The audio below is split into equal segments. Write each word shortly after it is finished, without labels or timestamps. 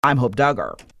I'm Hope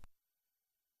Duggar.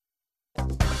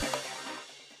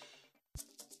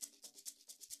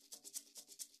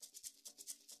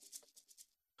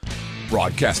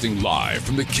 Broadcasting live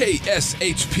from the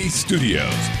KSHP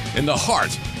studios in the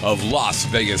heart of Las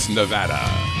Vegas, Nevada.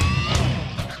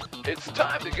 It's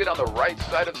time to get on the right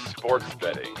side of sports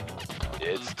betting.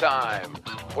 It's time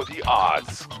for the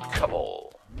Odds Couple.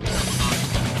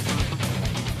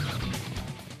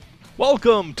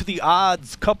 Welcome to the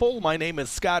Odds Couple. My name is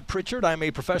Scott Pritchard. I'm a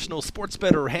professional sports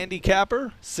bettor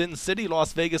handicapper, Sin City,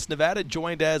 Las Vegas, Nevada,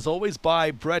 joined as always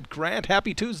by Brett Grant.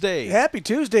 Happy Tuesday. Happy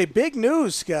Tuesday. Big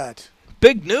news, Scott.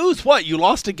 Big news? What, you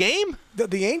lost a game?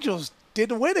 The Angels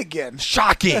didn't win again.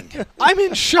 Shocking. I'm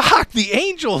in shock. The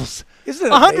Angels. Isn't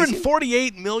it amazing?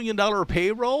 $148 million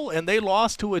payroll, and they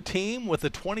lost to a team with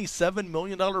a $27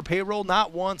 million payroll,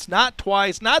 not once, not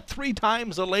twice, not three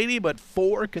times a lady, but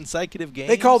 4 consecutive games.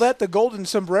 They call that the golden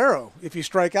sombrero if you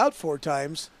strike out 4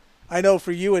 times. I know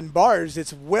for you and Bars,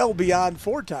 it's well beyond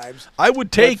 4 times. I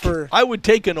would take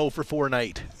an 0 for 4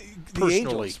 night, personally. The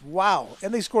Angels, wow.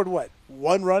 And they scored, what,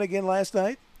 1 run again last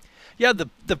night? Yeah,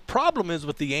 the problem is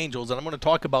with the Angels, and I'm going to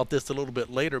talk about this a little bit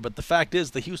later, but the fact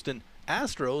is the Houston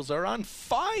Astros are on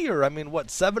fire. I mean, what,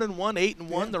 7-1,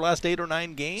 8-1, their last 8 or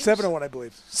 9 games? 7-1, I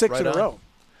believe. 6 in a row.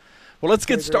 Well, let's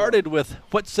get started with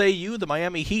what say you, the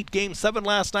Miami Heat Game 7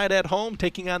 last night at home,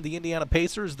 taking on the Indiana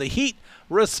Pacers. The Heat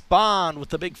respond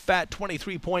with a big fat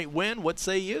 23-point win. What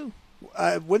say you?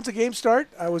 When's the game start?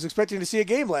 I was expecting to see a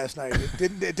game last night.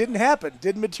 It didn't happen.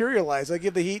 Didn't materialize. I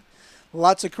give the Heat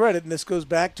lots of credit, and this goes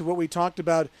back to what we talked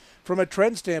about from a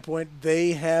trend standpoint.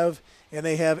 They have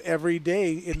every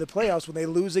day in the playoffs. When they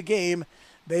lose a game,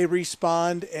 they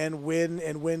respond and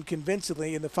win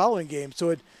convincingly in the following game. So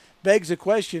it begs the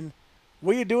question,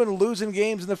 what are you doing losing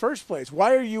games in the first place?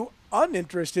 Why are you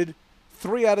uninterested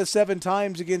 3 out of 7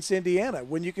 times against Indiana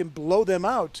when you can blow them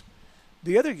out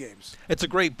the other games? It's a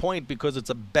great point because it's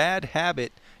a bad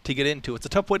habit to get into. It's a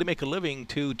tough way to make a living,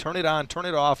 to turn it on, turn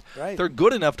it off. Right. They're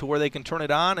good enough to where they can turn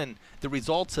it on, and the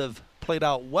results have played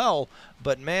out well.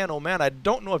 But, man, oh, man, I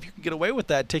don't know if you can get away with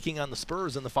that taking on the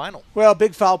Spurs in the final. Well,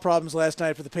 big foul problems last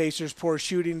night for the Pacers. Poor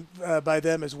shooting by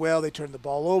them as well. They turned the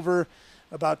ball over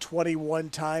about 21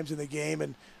 times in the game,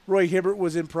 and Roy Hibbert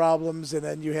was in problems. And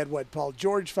then you had, Paul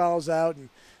George fouls out, and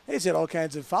they just had all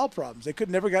kinds of foul problems. They could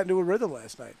never got into a rhythm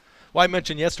last night. Well, I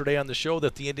mentioned yesterday on the show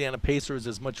that the Indiana Pacers,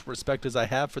 as much respect as I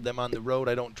have for them on the road,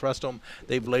 I don't trust them.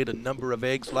 They've laid a number of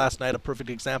eggs. Last night, a perfect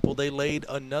example. They laid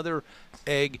another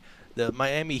egg. The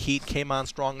Miami Heat came on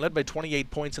strong, led by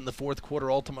 28 points in the fourth quarter,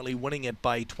 ultimately winning it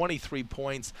by 23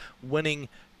 points,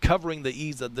 covering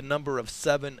the number of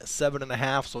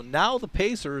 7.5. So now the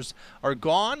Pacers are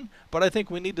gone, but I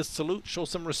think we need to show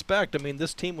some respect. I mean,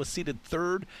 this team was seated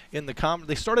 3rd in the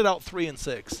They started out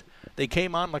 3-6. They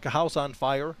came on like a house on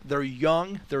fire. They're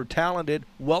young. They're talented,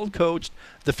 well-coached.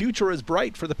 The future is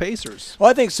bright for the Pacers. Well,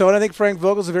 I think so, and I think Frank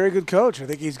Vogel's a very good coach. I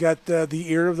think he's got the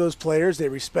ear of those players. They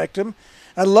respect him.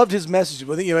 I loved his message.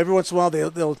 Every once in a while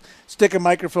they'll stick a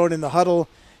microphone in the huddle,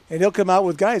 and he'll come out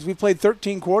with, guys, we played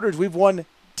 13 quarters. We've won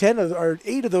 8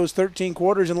 of those 13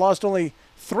 quarters and lost only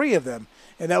 3 of them.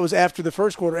 And that was after the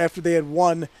first quarter, after they had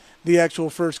won the actual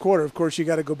first quarter. Of course, you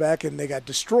got to go back, and they got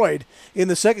destroyed in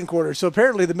the second quarter. So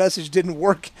apparently the message didn't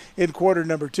work in quarter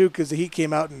number 2 because the Heat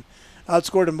came out and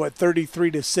outscored them,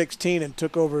 33-16 and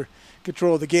took over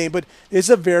control of the game. But it's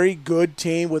a very good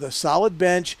team with a solid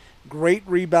bench, great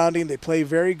rebounding. They play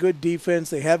very good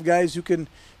defense. They have guys who can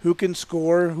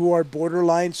score, who are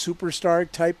borderline superstar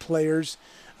type players.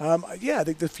 I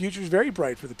think the future is very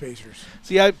bright for the Pacers.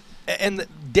 And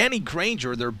Danny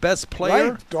Granger, their best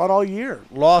player, gone all year,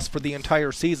 lost for the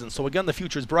entire season. So, again, the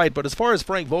future is bright. But as far as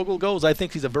Frank Vogel goes, I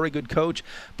think he's a very good coach.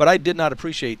 But I did not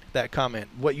appreciate that comment.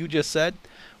 What you just said,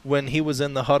 when he was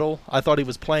in the huddle, I thought he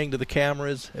was playing to the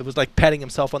cameras. It was like patting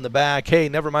himself on the back. Hey,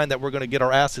 never mind that we're going to get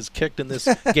our asses kicked in this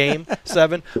game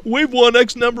 7. We've won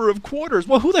X number of quarters.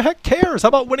 Well, who the heck cares? How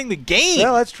about winning the game?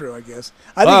 Well, that's true, I guess.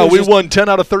 We won 10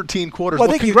 out of 13 quarters.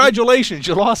 Well, congratulations.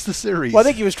 You lost the series. Well, I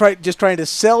think he was just trying to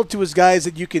sell to his guys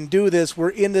that you can do this. We're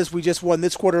in this. We just won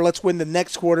this quarter. Let's win the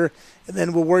next quarter, and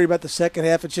then we'll worry about the second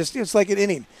half. It's like an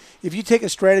inning. If you take a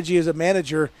strategy as a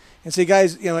manager and say,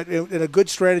 guys, and a good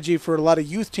strategy for a lot of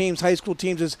youth teams, high school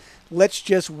teams is let's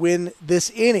just win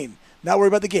this inning. Not worry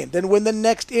about the game. Then win the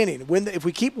next inning. If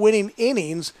we keep winning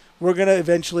innings, we're going to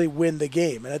eventually win the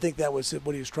game. And I think that was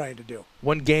what he was trying to do.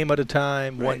 One game at a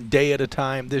time, right. One day at a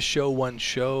time, this show, one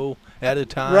show at a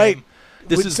time. Right.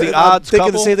 This is the odds thinking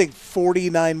couple. the same thing,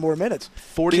 49 more minutes.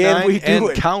 49 Can we do and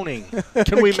it? counting.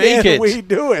 Can we make it? Can we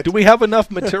do it? Do we have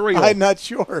enough material? I'm not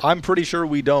sure. I'm pretty sure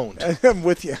we don't. I'm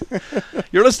with you.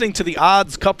 You're listening to the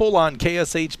Odds Couple on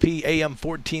KSHP AM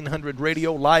 1400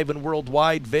 Radio, live and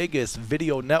worldwide, Vegas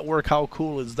Video Network. How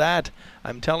cool is that?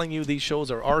 I'm telling you, these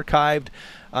shows are archived.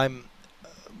 I'm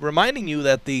reminding you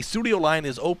that the studio line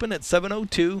is open at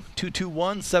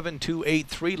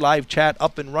 702-221-7283. Live chat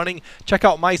up and running. Check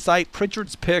out my site,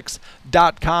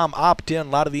 pritchardspicks.com. Opt in. A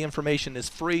lot of the information is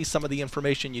free. Some of the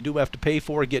information you do have to pay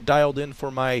for. Get dialed in for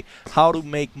my How to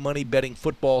Make Money Betting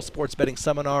Football Sports Betting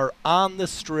Seminar on the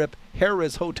Strip,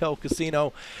 Harrah's Hotel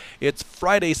Casino. It's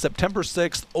Friday, September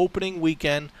 6th, opening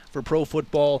weekend for pro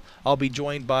football. I'll be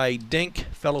joined by Dink,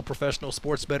 fellow professional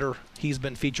sports bettor. He's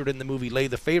been featured in the movie Lay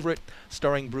the Favorite,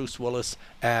 starring Bruce Willis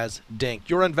as Dink.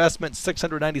 Your investment,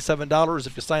 $697.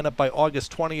 If you sign up by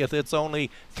August 20th, it's only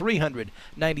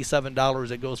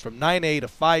 $397. It goes from 9A to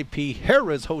 5P,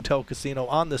 Harrah's Hotel Casino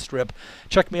on the Strip.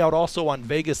 Check me out also on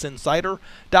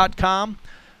VegasInsider.com.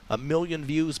 1 million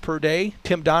views per day.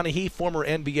 Tim Donaghy, former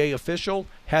NBA official,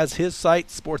 has his site,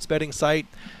 sports betting site,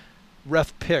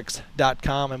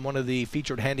 refpicks.com. I'm one of the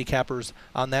featured handicappers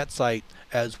on that site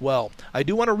as well. I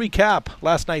do want to recap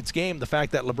last night's game, the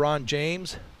fact that LeBron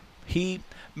James, he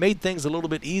made things a little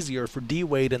bit easier for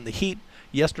D-Wade and the Heat.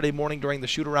 Yesterday morning during the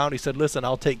shoot-around, he said, listen,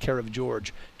 I'll take care of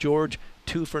George. George,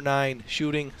 2 for 9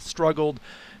 shooting, struggled.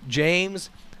 James,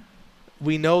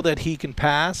 we know that he can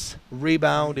pass,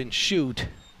 rebound, and shoot.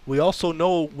 We also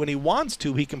know when he wants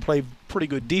to, he can play pretty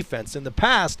good defense. In the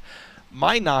past,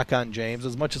 my knock on James,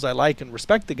 as much as I like and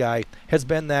respect the guy, has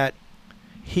been that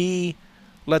he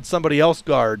let somebody else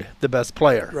guard the best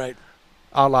player. Right.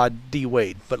 A la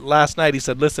D-Wade. But last night he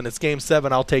said, listen, it's Game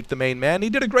 7, I'll take the main man. He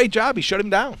did a great job. He shut him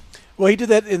down. Well, he did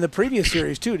that in the previous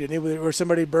series too, didn't he? Where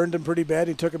somebody burned him pretty bad.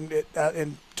 He took him out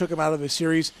of the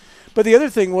series. But the other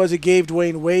thing was, it gave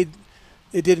Dwayne Wade.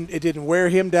 It didn't wear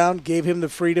him down. Gave him the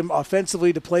freedom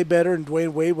offensively to play better. And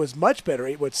Dwayne Wade was much better.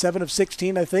 7 of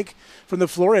 16, I think, from the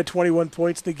floor. He had 21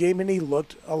 points in the game, and he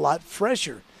looked a lot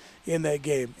fresher in that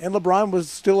game. And LeBron was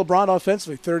still LeBron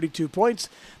offensively, 32 points.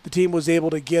 The team was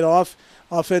able to get off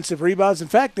offensive rebounds. In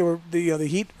fact, they were the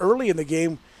Heat early in the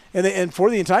game. And for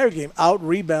the entire game,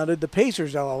 out-rebounded the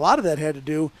Pacers. Now, a lot of that had to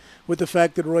do with the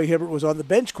fact that Roy Hibbert was on the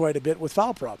bench quite a bit with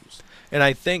foul problems. And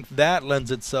I think that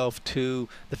lends itself to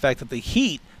the fact that the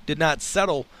Heat did not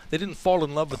settle. They didn't fall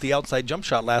in love with the outside jump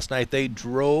shot last night. They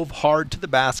drove hard to the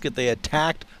basket. They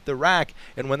attacked the rack.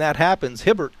 And when that happens,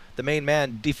 Hibbert, the main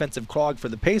man, defensive clog for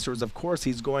the Pacers, of course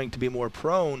he's going to be more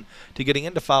prone to getting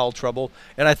into foul trouble.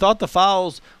 And I thought the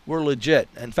fouls were legit.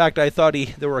 In fact, I thought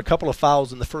there were a couple of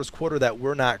fouls in the first quarter that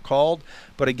were not called.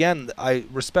 But again, I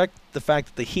respect the fact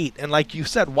that the Heat, and like you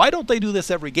said, why don't they do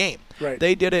this every game? Right.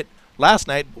 They did it last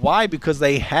night. Why? Because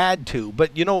they had to.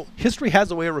 But, history has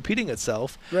a way of repeating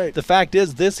itself. Right. The fact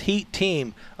is, this Heat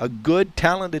team, a good,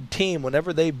 talented team,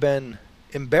 whenever they've been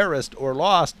embarrassed or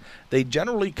lost, they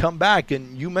generally come back.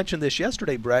 And you mentioned this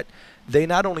yesterday, Brett. They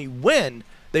not only win,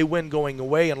 they win going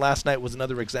away, and last night was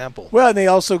another example. Well, and they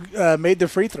also made the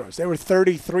free throws. They were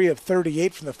 33 of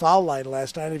 38 from the foul line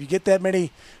last night. If you get that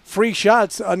many free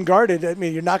shots unguarded, I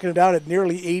mean, you're knocking it down at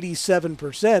nearly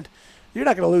 87%. You're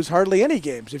not going to lose hardly any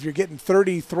games if you're getting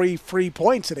 33 free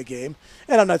points in a game.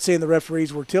 And I'm not saying the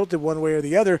referees were tilted one way or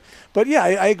the other, but yeah,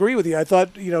 I agree with you. I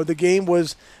thought, the game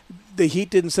was, the Heat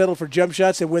didn't settle for jump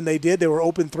shots, and when they did, they were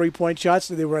open three-point shots.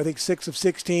 They were, I think, 6 of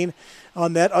 16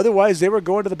 on that. Otherwise, they were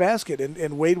going to the basket,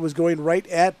 and Wade was going right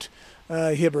at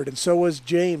Hibbert, and so was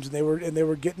James, and they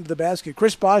were getting to the basket.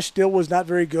 Chris Bosh still was not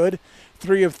very good,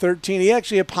 3 of 13. He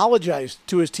actually apologized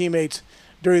to his teammates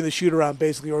during the shoot-around,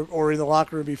 basically, or in the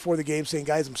locker room before the game, saying,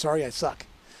 guys, I'm sorry, I suck.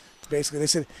 Basically, they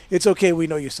said, it's okay, we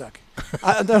know you suck.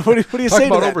 What do you Talk say to that?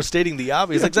 about overstating the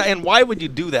obvious. Exactly. And why would you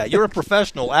do that? You're a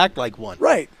professional. Act like one.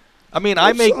 Right. I mean,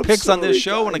 I make picks on this sorry,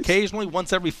 show, guys. and occasionally,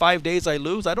 once every 5 days I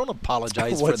lose. I don't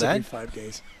apologize for Once that. every 5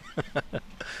 days.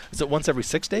 Is it once every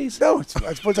 6 days? No, it's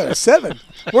once out of 7.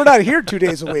 We're not here 2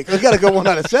 days a week. We've got to go 1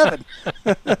 out of 7.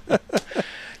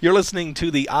 You're listening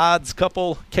to The Odds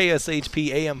Couple,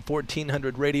 KSHP AM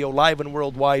 1400 Radio, live and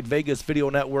worldwide, Vegas Video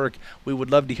Network. We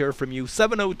would love to hear from you.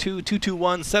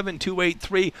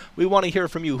 702-221-7283. We want to hear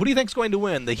from you. Who do you think is going to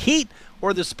win, the Heat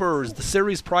or the Spurs? The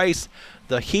series price,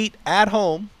 the Heat at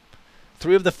home.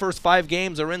 3 of the first 5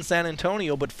 games are in San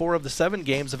Antonio, but 4 of the 7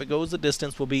 games, if it goes the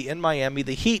distance, will be in Miami.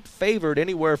 The Heat favored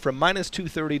anywhere from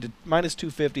 -230 to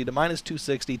 -250 to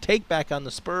 -260. Take back on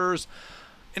the Spurs.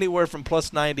 Anywhere from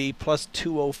 +90,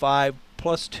 +205,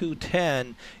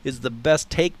 +210 is the best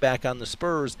take back on the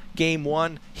Spurs. Game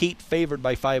 1, Heat favored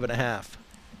by 5.5.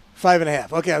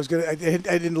 5.5. Okay,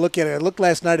 I didn't look at it. I looked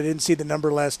last night. I didn't see the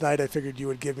number last night. I figured you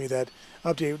would give me that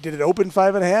update. Did it open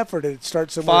 5.5 or did it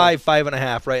start somewhere?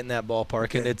 5.5, right in that ballpark,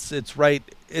 Okay. and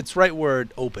it's right where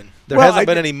it opened. There hasn't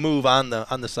been any move on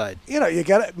the side. You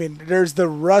got. I mean, there's the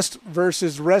rust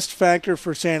versus rest factor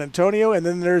for San Antonio, and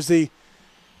then there's the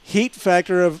heat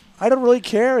factor of I don't really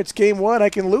care. It's game one. I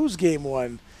can lose game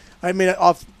one. I mean,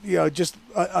 just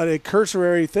a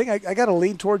cursory thing. I got to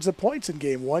lean towards the points in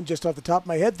game one, just off the top of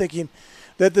my head, thinking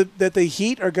that the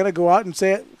Heat are going to go out and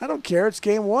say, I don't care. It's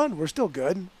game one. We're still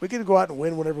good. We can go out and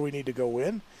win whenever we need to go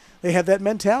win. They have that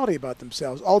mentality about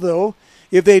themselves. Although,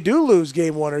 if they do lose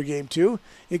game one or game two,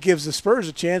 it gives the Spurs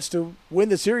a chance to win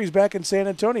the series back in San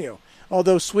Antonio.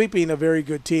 Although sweeping a very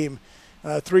good team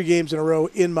 3 games in a row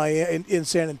in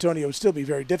San Antonio would still be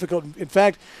very difficult. In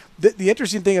fact, the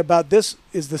interesting thing about this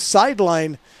is the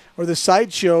sideline or the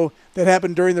sideshow that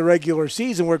happened during the regular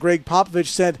season where Greg Popovich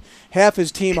sent half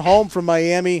his team home from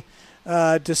Miami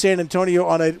to San Antonio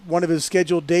on one of his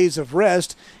scheduled days of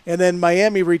rest, and then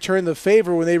Miami returned the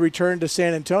favor when they returned to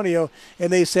San Antonio,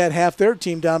 and they sat half their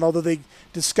team down, although they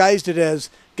disguised it as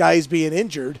guys being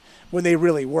injured when they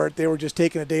really weren't. They were just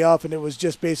taking a day off, and it was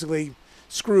just basically,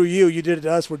 screw you, you did it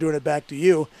to us, we're doing it back to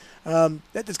you.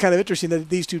 That's kind of interesting that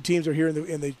these two teams are here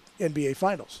in the NBA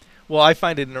Finals. Well, I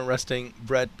find it interesting,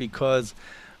 Brett, because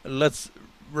let's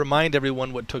remind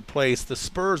everyone what took place. The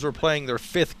Spurs were playing their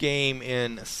 5th game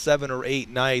in 7 or 8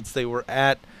 nights. They were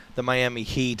at the Miami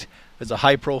Heat. It was a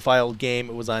high-profile game.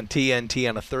 It was on TNT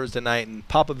on a Thursday night, and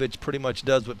Popovich pretty much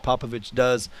does what Popovich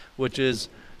does, which is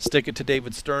stick it to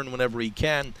David Stern whenever he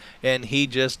can, and he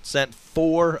just sent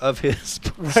 4 of his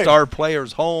star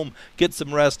players home, get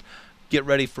some rest, get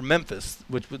ready for Memphis,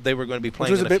 which they were going to be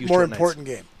playing in a few bit more short important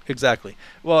nights. Game. Exactly.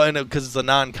 Well, and because it's a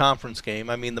non-conference game.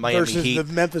 I mean, the Miami versus Heat. the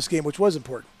Memphis game, which was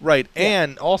important. Right. Yeah.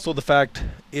 And also the fact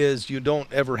is you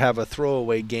don't ever have a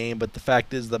throwaway game, but the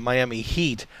fact is the Miami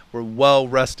Heat were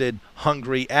well-rested,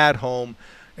 hungry, at home,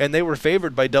 and they were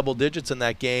favored by double digits in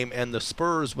that game. And the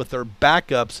Spurs, with their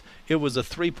backups, it was a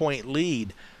 3-point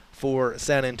lead for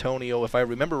San Antonio, if I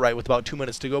remember right, with about 2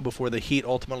 minutes to go before the Heat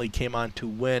ultimately came on to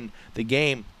win the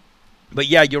game. But,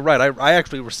 yeah, you're right. I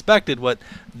actually respected what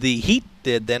the Heat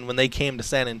did then when they came to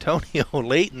San Antonio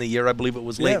late in the year. I believe it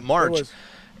was late March.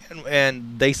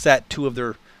 And they sat 2 of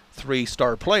their 3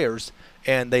 star players,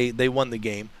 and they won the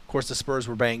game. Of course, the Spurs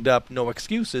were banged up. No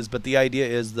excuses. But the idea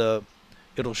is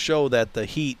it'll show that the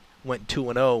Heat went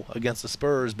 2-0 against the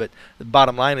Spurs. But the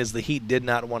bottom line is the Heat did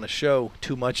not want to show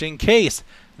too much in case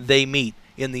they meet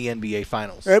in the NBA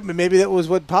Finals. Maybe that was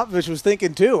what Popovich was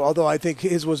thinking too, although I think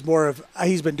his was more of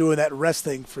he's been doing that rest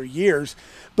thing for years.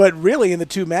 But really in the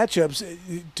 2 matchups,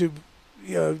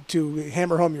 to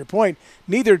hammer home your point,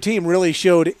 neither team really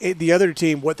showed the other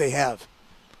team what they have.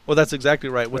 Well, that's exactly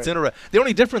right. What's interesting, the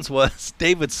only difference was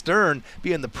David Stern,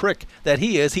 being the prick that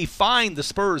he is, he fined the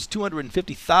Spurs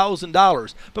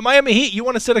 $250,000. But Miami Heat, you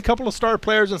want to sit a couple of star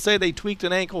players and say they tweaked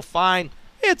an ankle, fine.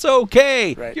 It's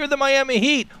okay. Right. You're the Miami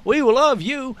Heat. We love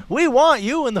you. We want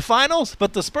you in the finals.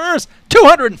 But the Spurs,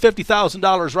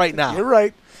 $250,000 right now. You're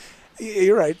right.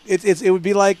 You're right. It would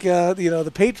be like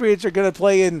the Patriots are going to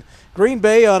play in Green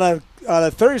Bay on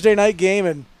a Thursday night game,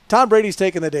 and Tom Brady's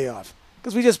taking the day off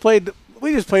because we just played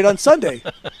on Sunday.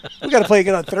 We got to play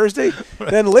again on Thursday. Right.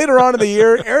 Then later on in the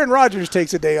year, Aaron Rodgers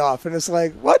takes a day off, and it's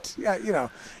like, what? Yeah,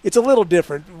 it's a little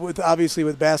different obviously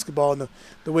with basketball and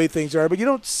the way things are, but you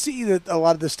don't see that a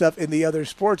lot of this stuff in the other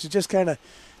sports. It's just kind of,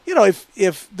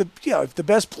 if the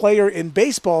best player in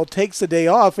baseball takes the day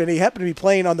off and he happened to be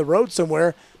playing on the road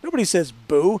somewhere, nobody says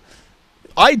boo.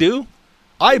 I do.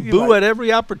 I boo at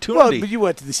every opportunity. Well, but you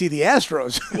went to see the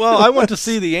Astros. Well, I went to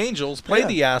see the Angels play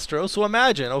the Astros, so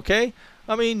imagine, okay?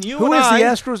 I mean, Who is the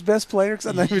Astros' best player? 'Cause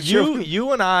I'm not even sure.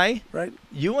 You and I, right?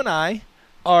 You and I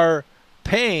are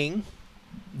paying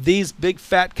these big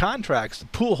fat contracts,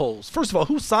 pool holes. First of all,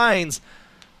 who signs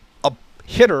a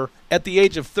hitter at the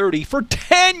age of 30 for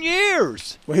 10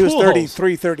 years? Well, he was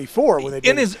 33, 34 when they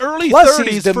did in his early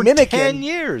 30s for 10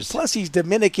 years. Plus, he's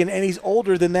Dominican, and he's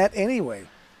older than that anyway.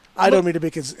 I don't mean to be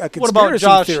a conspiracy what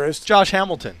about theorist. Josh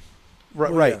Hamilton?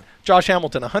 Right. Yeah. Josh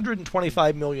Hamilton,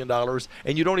 $125 million,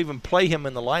 and you don't even play him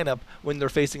in the lineup when they're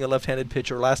facing a left-handed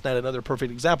pitcher. Last night, another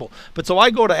perfect example. But so I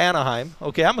go to Anaheim.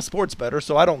 Okay, I'm a sports bettor,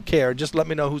 so I don't care. Just let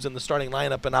me know who's in the starting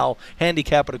lineup, and I'll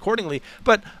handicap it accordingly.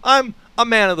 But I'm a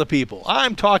man of the people.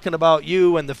 I'm talking about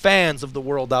you and the fans of the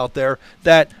world out there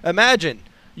that imagine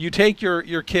you take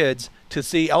your kids to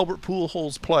see Albert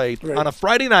Pujols play on a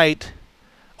Friday night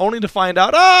only to find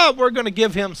out, we're going to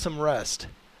give him some rest.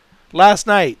 Last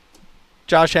night,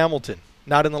 Josh Hamilton,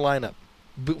 not in the lineup.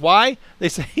 But why? They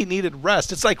say he needed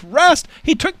rest. It's like rest.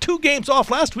 He took 2 games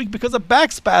off last week because of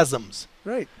back spasms.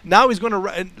 Right. Now he's going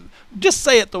to just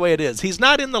say it the way it is. He's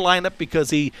not in the lineup because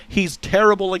he's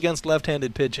terrible against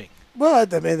left-handed pitching. Well,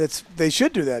 I mean, they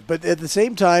should do that. But at the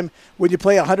same time, when you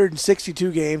play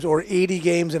 162 games or 80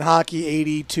 games in hockey,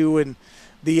 82 in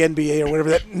the NBA or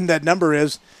whatever that number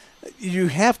is, you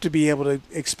have to be able to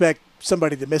expect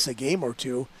somebody to miss a game or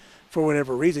two for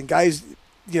whatever reason. Guys,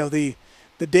 the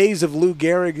days of Lou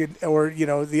Gehrig or,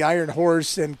 the Iron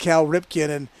Horse and Cal Ripken.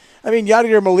 And, I mean,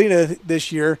 Yadier Molina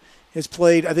this year has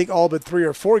played, I think, all but 3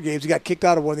 or 4 games. He got kicked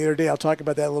out of one the other day. I'll talk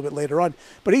about that a little bit later on.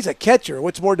 But he's a catcher.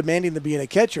 What's more demanding than being a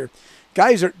catcher?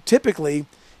 Guys are typically,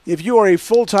 if you are a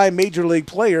full-time major league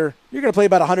player, you're going to play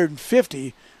about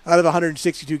 150 out of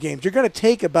 162 games. You're going to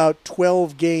take about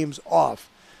 12 games off.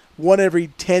 One every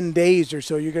 10 days or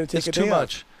so, you're going to take a day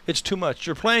off. It's too much.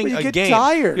 You're playing a get game.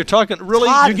 Tired. You're talking really.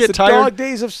 You get the tired. Dog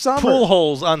days of summer. Pool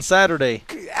holes on Saturday.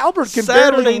 Albert can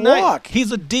Saturday barely night. walk.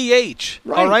 He's a DH.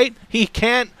 Right. All right. He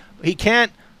can't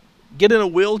get in a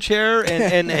wheelchair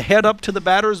and head up to the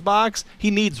batter's box.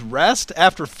 He needs rest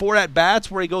after 4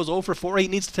 at-bats where he goes 0 for 4. He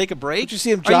needs to take a break. Did you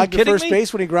see him jog to first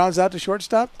base when he grounds out to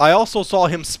shortstop? I also saw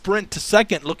him sprint to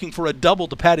second looking for a double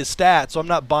to pad his stats, so I'm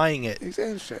not buying it.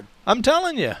 Exactly. I'm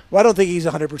telling you. Well, I don't think he's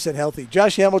 100% healthy.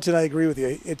 Josh Hamilton, I agree with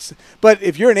you. But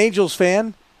if you're an Angels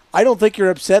fan, I don't think you're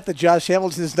upset that Josh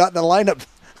Hamilton is not in the lineup.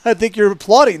 I think you're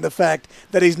applauding the fact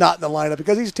that he's not in the lineup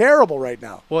because he's terrible right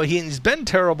now. Well, he's been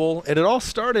terrible, and it all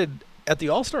started at the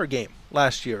All-Star game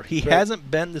last year. He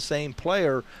hasn't been the same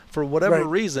player for whatever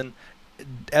reason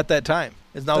at that time.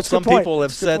 Now, some people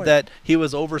have said that he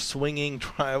was over-swinging.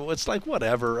 It's like,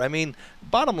 whatever. I mean,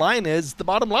 bottom line is the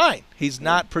bottom line. He's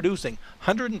not producing.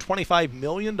 $125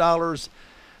 million.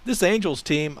 This Angels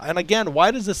team, and again, why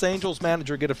does this Angels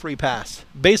manager get a free pass?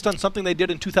 Based on something they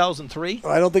did in 2003?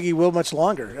 I don't think he will much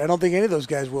longer. I don't think any of those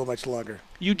guys will much longer.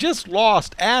 You just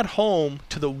lost at home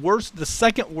to the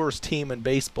second worst team in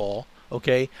baseball,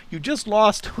 okay? You just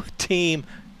lost to a team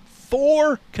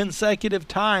 4 consecutive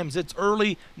times. It's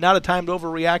early, not a time to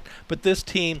overreact, but this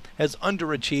team has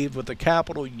underachieved with a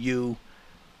capital U.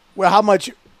 Well, how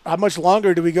much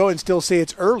longer do we go and still say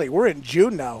it's early? We're in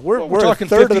June now. We're talking a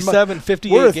third 57,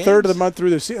 58 We're a games. third of the month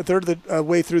through a third of the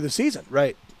way through the season.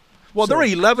 Right. Well, they're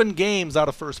 11 games out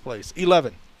of first place.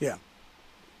 11. Yeah.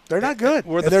 They're not good.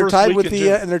 We're they're tied with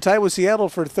and they're tied with Seattle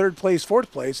for third place,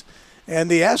 fourth place. And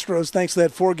the Astros, thanks to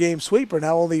that 4-game sweep, are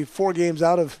now only 4 games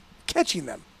out of catching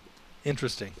them.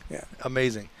 Interesting. Yeah.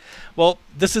 Amazing. Well,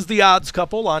 this is the Odds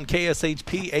Couple on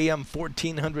KSHP AM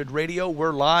 1400 Radio.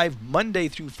 We're live Monday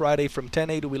through Friday from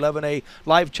 10A to 11A.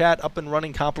 Live chat up and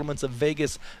running. Compliments of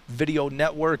Vegas Video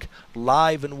Network.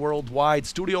 Live and worldwide.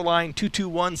 Studio line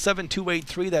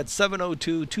 221-7283. That's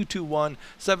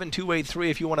 702-221-7283.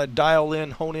 If you want to dial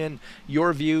in, hone in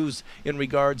your views in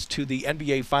regards to the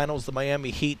NBA Finals, the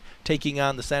Miami Heat taking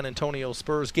on the San Antonio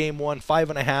Spurs. Game 1,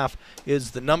 5.5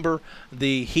 is the number.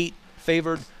 The Heat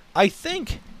favored.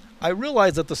 I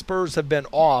realize that the Spurs have been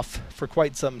off for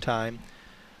quite some time,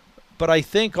 but I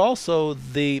think also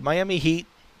the Miami Heat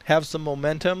have some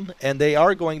momentum, and they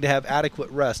are going to have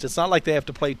adequate rest. It's not like they have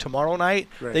to play tomorrow night.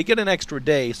 Right. They get an extra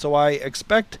day, so I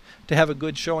expect to have a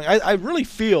good showing. I really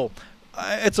feel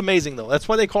it's amazing, though. That's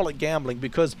why they call it gambling,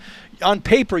 because on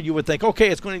paper you would think, okay,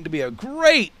 it's going to be a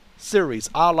great series,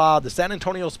 a la the San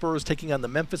Antonio Spurs taking on the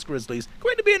Memphis Grizzlies.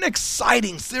 Going to be an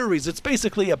exciting series. It's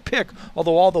basically a pick,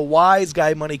 although all the wise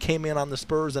guy money came in on the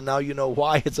Spurs, and now you know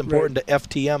why it's important to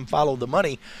FTM, follow the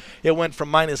money. It went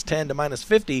from -10 to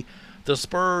 -50. The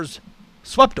Spurs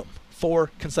swept them 4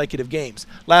 consecutive games.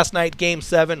 Last night, Game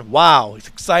 7, wow, it's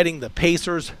exciting. The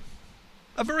Pacers,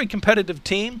 a very competitive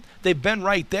team. They've been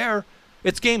right there.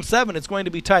 It's Game 7. It's going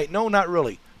to be tight. No, not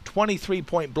really.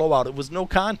 23-point blowout. It was no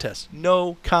contest.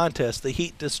 No contest. The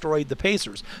Heat destroyed the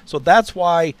Pacers. So that's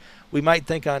why we might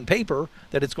think on paper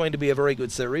that it's going to be a very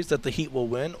good series, that the Heat will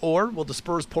win, or will the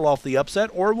Spurs pull off the upset,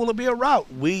 or will it be a rout?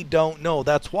 We don't know.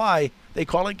 That's why they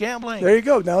call it gambling. There you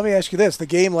go. Now let me ask you this. The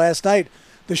game last night,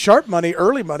 the sharp money,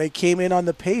 early money, came in on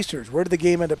the Pacers. Where did the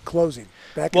game end up closing?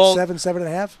 Back at 7,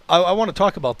 7.5? I want to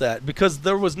talk about that because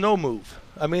there was no move.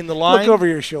 I mean, the line. Look over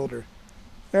your shoulder.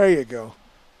 There you go.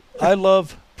 I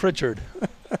love Pritchard.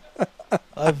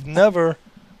 I've never,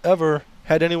 ever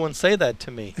had anyone say that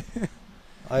to me.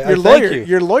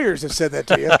 Your lawyers have said that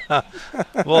to you.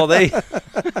 Well,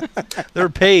 they're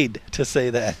paid to say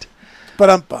that.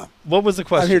 But what was the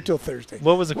question? I'm here till Thursday.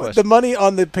 What was the question? The money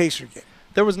on the Pacer game.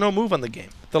 There was no move on the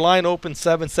game. The line opened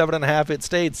 7, 7.5. It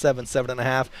stayed 7,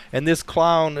 7.5. And this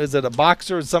clown, is it a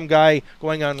boxer? Some guy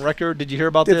going on record? Did you hear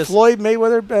about this? Did Floyd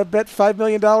Mayweather bet $5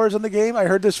 million on the game? I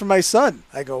heard this from my son.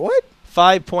 I go, what?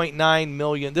 $5.9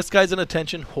 million. This guy's an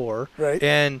attention whore. Right.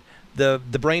 And the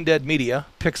brain dead media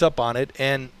picks up on it,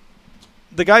 and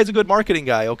the guy's a good marketing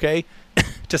guy, okay?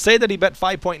 To say that he bet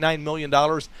 $5.9 million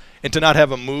and to not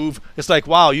have a move, it's like,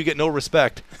 wow, you get no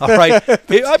respect. All right.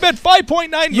 Hey, I bet $5.9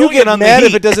 million You get on mad the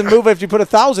if it doesn't move after you put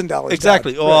 $1,000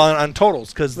 Exactly. down. Well, Right. on totals,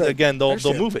 because, Right. again, they'll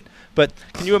Understand. move it. But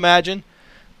can you imagine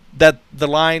that the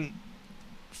line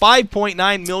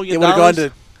 $5.9 million? It would have gone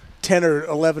to 10 or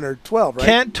 11 or 12, right?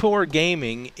 Cantor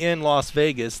Gaming in Las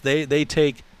Vegas, they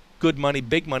take good money,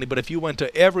 big money, but if you went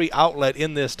to every outlet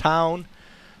in this town,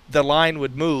 the line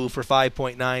would move for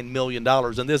 $5.9 million.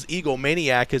 And this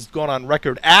egomaniac has gone on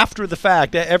record after the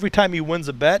fact. Every time he wins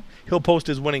a bet, he'll post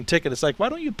his winning ticket. It's like, why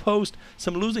don't you post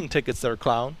some losing tickets there,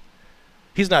 clown?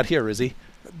 He's not here, is he?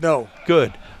 No.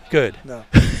 Good. No.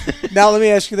 Now let me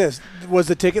ask you this: was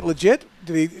the ticket legit?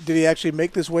 Did he actually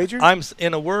make this wager?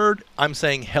 In a word, I'm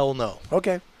saying hell no.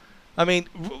 Okay, I mean,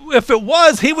 if it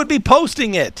was, he would be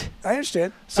posting it. I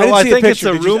understand. So I I didn't see think a it's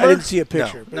picture. a rumor. I didn't see a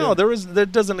picture. No, there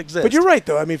doesn't exist. But you're right,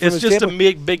 though. I mean, from It's the just a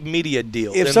standpoint- big media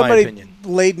deal, if in somebody my opinion.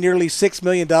 laid nearly $6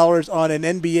 million on an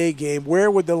NBA game, where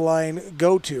would the line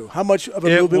go to? How much of a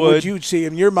movement would you see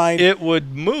in your mind? It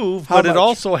would move, How but it much?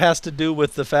 also has to do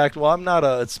with the fact, well, I'm not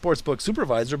a sportsbook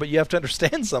supervisor, but you have to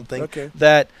understand something, Okay.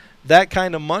 that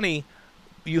kind of money,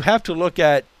 you have to look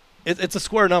at, it's a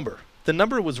square number. The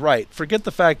number was right. Forget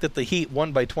the fact that the Heat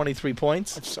won by 23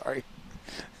 points. I'm sorry.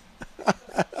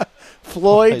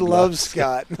 Floyd I loves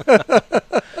love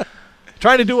Scott.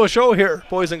 Trying to do a show here,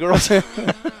 boys and girls.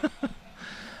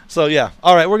 So, yeah.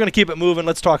 All right, we're going to keep it moving.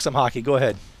 Let's talk some hockey. Go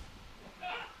ahead.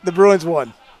 The Bruins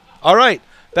won. All right,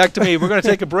 back to me. We're going to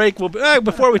take a break.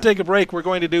 Before we take a break, we're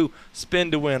going to do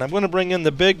spin to win. I'm going to bring in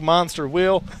the big monster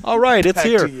wheel. All right, it's Back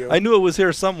here. to you. I knew it was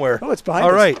here somewhere. Oh, it's behind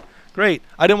All us. right, great.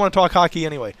 I didn't want to talk hockey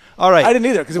anyway. All right. I didn't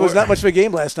either because it was not much of a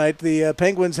game last night. The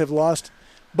Penguins have lost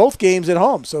both games at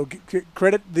home, so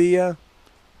credit the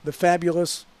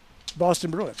fabulous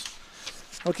Boston Bruins.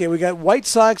 Okay, we got White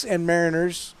Sox and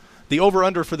Mariners. The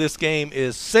over-under for this game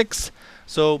is 6.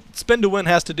 So spin to win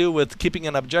has to do with keeping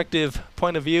an objective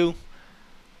point of view.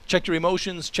 Check your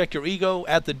emotions, check your ego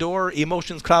at the door.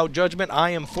 Emotions cloud judgment. I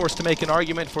am forced to make an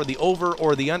argument for the over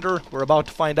or the under. We're about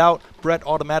to find out. Brett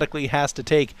automatically has to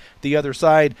take the other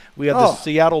side. We have the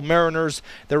Seattle Mariners.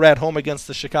 They're at home against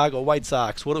the Chicago White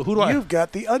Sox. Who do I? You've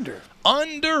got the under.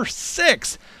 Under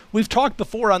 6. We've talked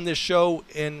before on this show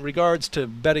in regards to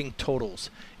betting totals.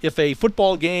 If a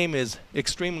football game is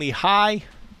extremely high,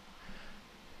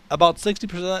 about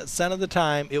 60% of the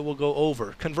time it will go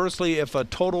over. Conversely, if a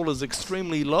total is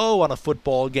extremely low on a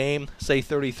football game, say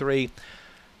 33,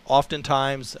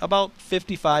 oftentimes about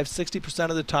 55-60%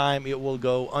 of the time it will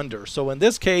go under. So in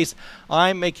this case,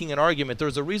 I'm making an argument.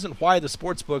 There's a reason why the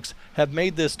sports books have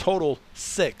made this total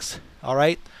 6. All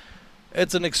right?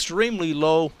 It's an extremely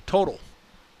low total.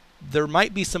 There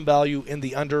might be some value in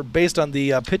the under based on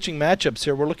the pitching matchups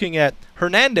here. We're looking at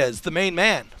Hernandez, the main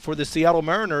man for the Seattle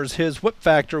Mariners. His whip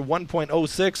factor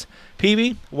 1.06,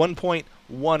 PV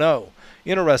 1.10.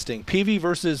 Interesting. PV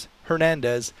versus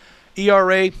Hernandez.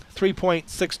 ERA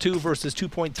 3.62 versus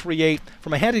 2.38.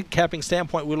 From a handicapping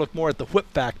standpoint, we look more at the whip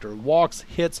factor, walks,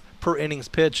 hits per innings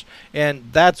pitched, and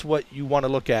that's what you want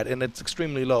to look at, and it's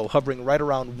extremely low, hovering right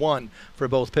around 1 for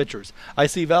both pitchers. I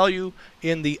see value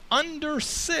in the under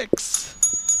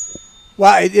 6.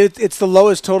 Wow, it's the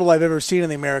lowest total I've ever seen in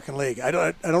the American League. I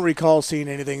don't recall seeing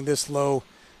anything this low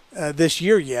this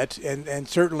year yet, and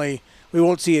certainly we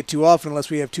won't see it too often unless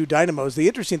we have two dynamos. The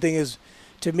interesting thing is,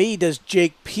 to me, does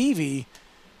Jake Peavy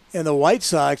and the White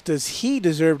Sox, does he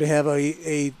deserve to have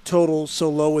a total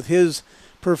so low with his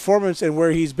performance and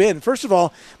where he's been? First of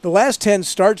all, the last 10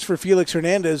 starts for Felix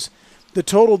Hernandez, this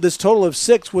total of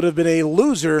 6 would have been a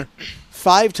loser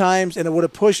 5 times, and it would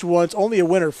have pushed once, only a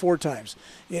winner 4 times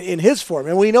in his form.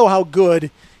 And we know how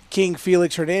good King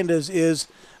Felix Hernandez is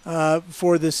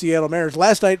for the Seattle Mariners.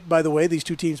 Last night, by the way, these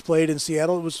two teams played in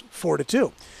Seattle. It was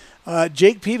 4-2.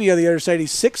 Jake Peavy on the other side,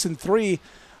 he's 6-3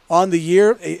 on the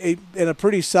year, and a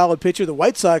pretty solid pitcher. The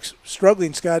White Sox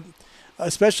struggling, Scott,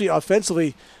 especially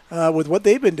offensively with what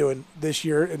they've been doing this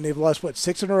year, and they've lost,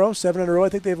 6 in a row, 7 in a row, I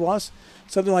think they've lost,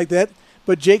 something like that.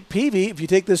 But Jake Peavy, if you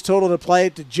take this total and apply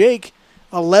it to Jake,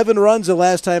 11 runs the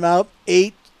last time out,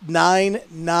 8,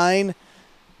 9,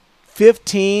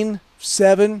 15,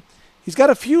 7. He's got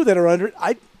a few that are under.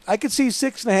 I could see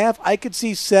 6.5. I could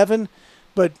see 7.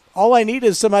 But all I need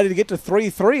is somebody to get to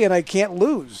 3-3, and I can't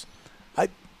lose.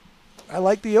 I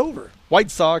like the over.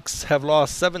 White Sox have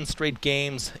lost 7 straight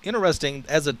games. Interesting,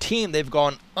 as a team, they've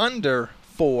gone under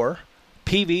 4.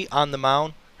 Peavy on the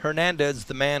mound. Hernandez,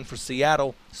 the man for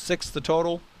Seattle, 6 the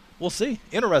total. we'll see.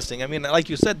 Interesting. I mean, like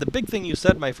you said, the big thing you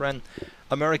said, my friend,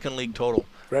 American League total.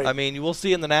 Right. I mean, you will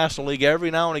see in the National League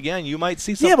every now and again. You might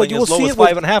see something but you as will low see as it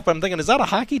with- 5.5. But I'm thinking, is that a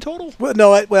hockey total? Well,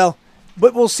 no,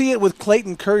 but we'll see it with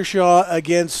Clayton Kershaw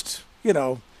against,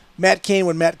 Matt Cain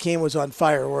when Matt Cain was on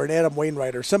fire, or an Adam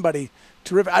Wainwright or somebody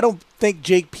terrific. I don't think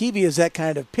Jake Peavy is that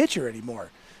kind of pitcher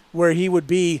anymore, where he would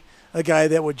be a guy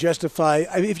that would justify.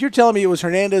 I mean, if you're telling me it was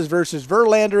Hernandez versus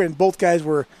Verlander and both guys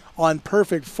were on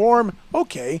perfect form,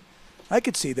 okay, I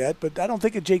could see that, but I don't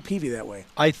think of Jake Peavy that way.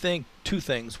 I think two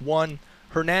things. One,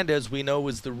 Hernandez, we know,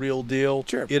 is the real deal.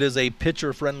 Sure. It is a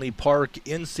pitcher-friendly park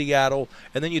in Seattle.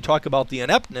 And then you talk about the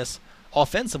ineptness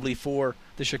offensively for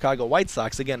the Chicago White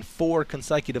Sox. Again, 4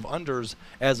 consecutive unders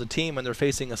as a team, and they're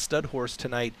facing a stud horse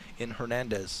tonight in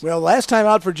Hernandez. Well, last time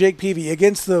out for Jake Peavy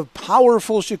against the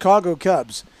powerful Chicago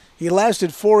Cubs, he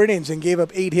lasted 4 innings and gave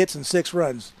up 8 hits and 6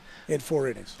 runs in 4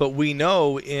 innings. But we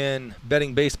know in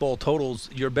betting baseball totals,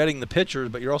 you're betting the pitchers,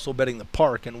 but you're also betting the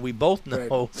park. And we both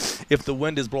know if the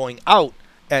wind is blowing out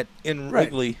in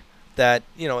Wrigley, that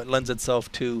it lends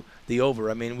itself to the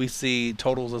over. I mean, we see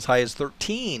totals as high as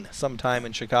 13 sometime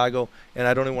in Chicago, and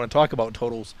I don't even want to talk about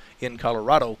totals in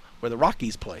Colorado where the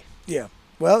Rockies play. Yeah.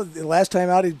 Well, the last time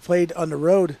out he played on the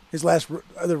road, his last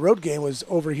other road game was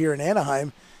over here in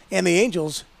Anaheim, and the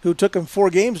Angels, who took him 4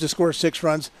 games to score 6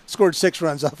 runs, scored 6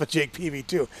 runs off of Jake Peavy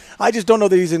too. I just don't know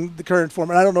that he's in the current form,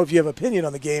 and I don't know if you have opinion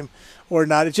on the game or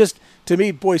not. It's just, to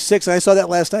me, boy, 6, and I saw that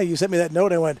last night. You sent me that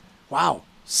note, and I went, wow,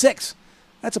 6.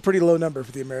 That's a pretty low number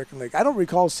for the American League. I don't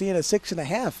recall seeing a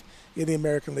 6.5 in the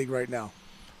American League right now.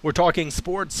 We're talking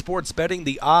sports betting,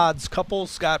 the odds couple.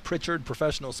 Scott Pritchard,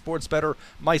 professional sports bettor.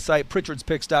 My site,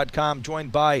 pritchardspicks.com,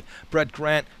 joined by Brett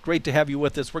Grant. Great to have you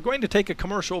with us. We're going to take a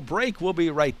commercial break. We'll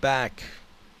be right back.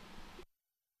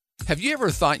 Have you ever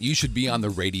thought you should be on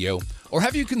the radio? Or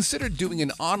have you considered doing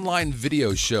an online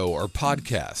video show or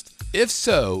podcast? If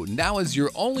so, now is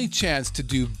your only chance to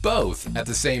do both at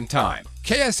the same time.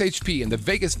 KSHP and the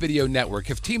Vegas Video Network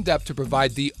have teamed up to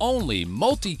provide the only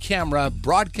multi-camera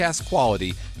broadcast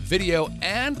quality video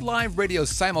and live radio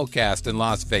simulcast in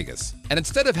Las Vegas. And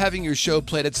instead of having your show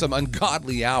played at some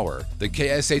ungodly hour, the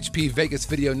KSHP Vegas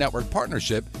Video Network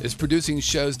partnership is producing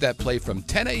shows that play from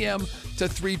 10 a.m. to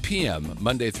 3 p.m.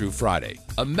 Monday through Friday.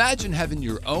 Imagine having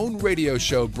your own radio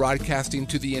show broadcasting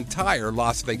to the entire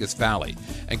Las Vegas Valley,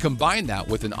 and combine that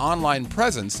with an online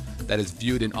presence that is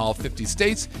viewed in all 50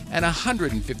 states and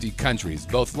 150 countries,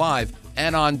 both live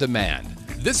and on demand.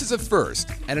 This is a first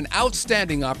and an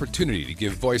outstanding opportunity to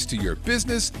give voice to your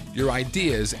business, your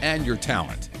ideas, and your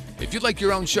talent. If you'd like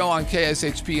your own show on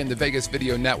KSHP and the Vegas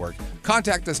Video Network,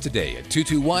 contact us today at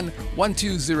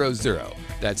 221-1200.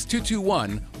 That's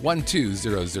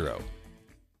 221-1200.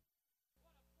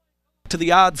 To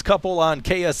the odds couple on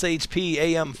KSHP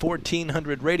AM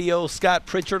 1400 radio. Scott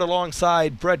Pritchard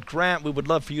alongside Brett Grant. We would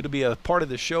love for you to be a part of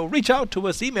the show. Reach out to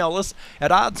us. Email us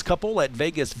at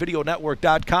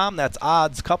oddscouple@vegasvideonetwork.com. That's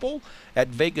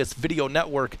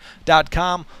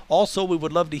oddscouple@vegasvideonetwork.com. Also, we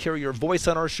would love to hear your voice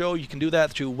on our show. You can do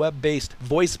that through web-based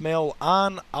voicemail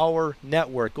on our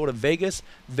network. Go to Vegas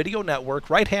Video Network.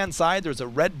 Right-hand side, there's a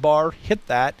red bar. Hit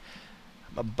that.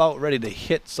 I'm about ready to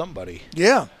hit somebody.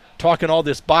 Yeah. Talking all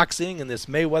this boxing and this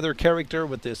Mayweather character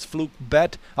with this fluke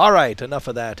bet. All right, enough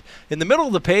of that. In the middle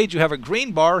of the page, you have a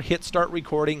green bar. Hit start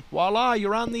recording. Voila,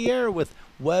 you're on the air with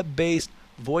web-based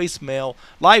voicemail.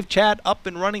 Live chat up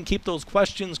and running. Keep those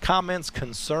questions, comments,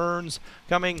 concerns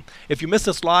coming. If you miss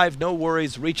us live, no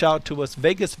worries. Reach out to us.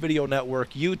 Vegas Video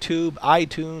Network, YouTube,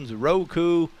 iTunes,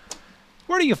 Roku.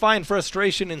 Where do you find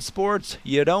frustration in sports?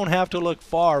 You don't have to look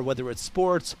far, whether it's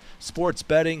sports, sports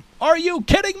betting. Are you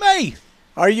kidding me?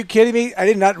 Are you kidding me? I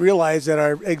did not realize that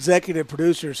our executive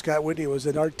producer, Scott Whitney, was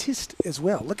an artist as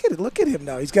well. Look at it. Look at him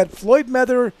now. He's got Floyd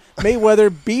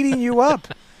Mayweather beating you up.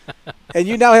 And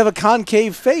you now have a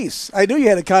concave face. I knew you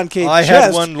had a concave chest. I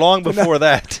had one long before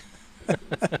that.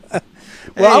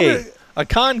 Well, hey, a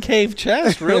concave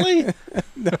chest, really?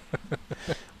 No.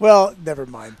 Well, never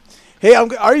mind. Hey,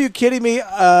 are you kidding me?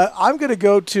 I'm going to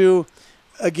go to,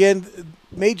 again,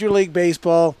 Major League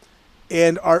Baseball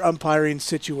and our umpiring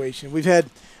situation. We've had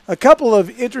a couple of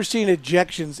interesting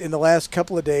ejections in the last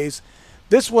couple of days.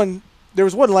 There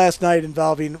was one last night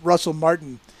involving Russell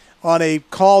Martin on a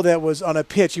call that was on a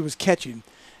pitch he was catching.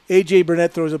 A.J.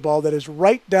 Burnett throws a ball that is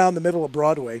right down the middle of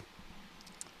Broadway,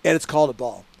 and it's called a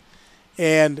ball.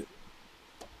 And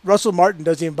Russell Martin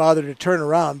doesn't even bother to turn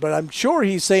around, but I'm sure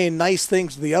he's saying nice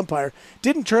things to the umpire.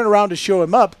 Didn't turn around to show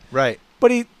him up. Right.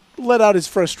 But he let out his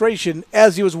frustration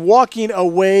as he was walking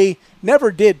away,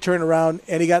 never did turn around,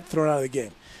 and he got thrown out of the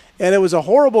game. And it was a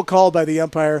horrible call by the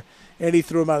umpire, and he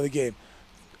threw him out of the game.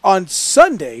 On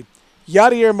Sunday,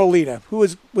 Yadier Molina, who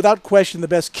is without question the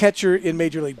best catcher in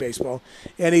Major League Baseball,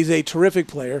 and he's a terrific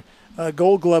player, a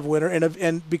Gold Glove winner,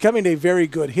 and becoming a very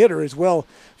good hitter as well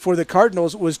for the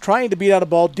Cardinals, was trying to beat out a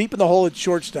ball deep in the hole at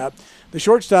shortstop. The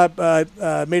shortstop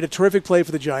made a terrific play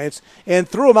for the Giants and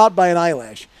threw him out by an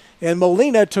eyelash. And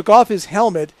Molina took off his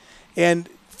helmet and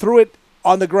threw it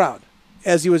on the ground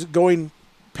as he was going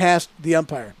past the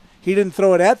umpire. He didn't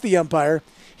throw it at the umpire.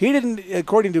 He didn't,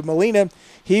 according to Molina,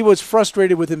 he was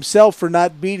frustrated with himself for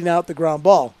not beating out the ground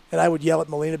ball. And I would yell at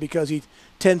Molina because he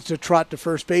tends to trot to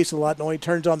first base a lot and only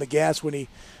turns on the gas when he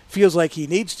feels like he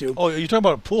needs to. Oh, you're talking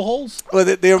about pool holes? Well,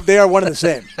 they are one and the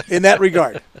same in that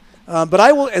regard. But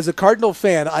I will, as a Cardinal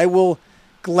fan, I will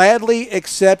gladly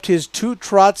accept his 2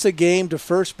 trots a game to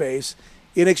first base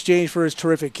in exchange for his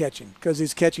terrific catching, because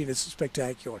his catching is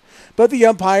spectacular. But the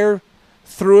umpire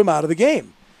threw him out of the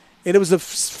game. And it was the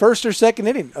first or second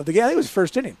inning of the game. I think it was the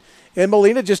first inning. And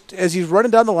Molina, just as he's running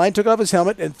down the line, took off his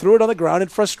helmet and threw it on the ground in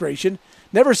frustration.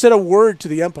 Never said a word to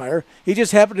the umpire. He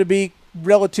just happened to be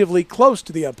relatively close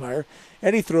to the umpire,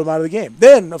 and he threw him out of the game.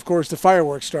 Then, of course, the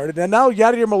fireworks started. And now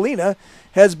Yadier Molina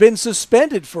has been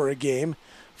suspended for a game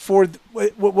for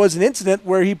what was an incident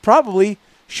where he probably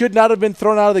should not have been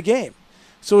thrown out of the game.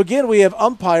 So, again, we have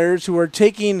umpires who are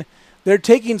taking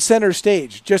center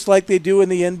stage, just like they do in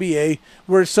the NBA,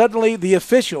 where suddenly the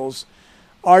officials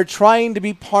are trying to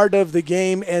be part of the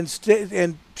game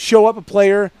and show up a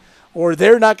player, or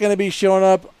they're not going to be showing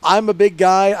up. I'm a big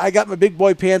guy. I got my big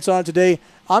boy pants on today.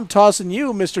 I'm tossing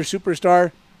you, Mr.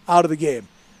 Superstar, out of the game.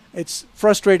 It's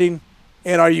frustrating,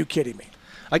 and are you kidding me?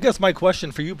 I guess my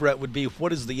question for you, Brett, would be,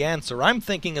 what is the answer? I'm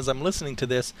thinking as I'm listening to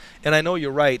this, and I know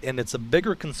you're right, and it's a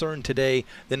bigger concern today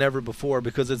than ever before,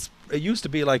 because it used to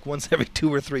be like once every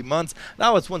 2 or 3 months.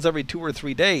 Now it's once every 2 or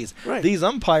 3 days. Right. These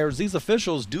umpires, these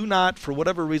officials do not, for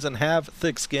whatever reason, have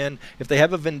thick skin. If they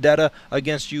have a vendetta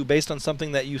against you based on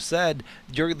something that you said,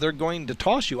 they're going to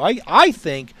toss you. I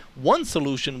think one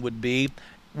solution would be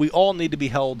we all need to be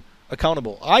held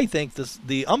accountable. I think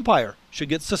the umpire should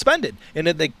get suspended, and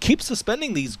then they keep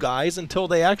suspending these guys until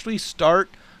they actually start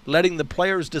letting the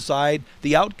players decide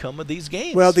the outcome of these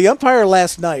games. Well, the umpire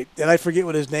last night, and I forget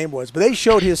what his name was, but they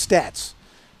showed his stats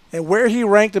and where he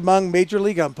ranked among Major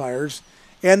League umpires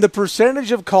and the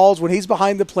percentage of calls when he's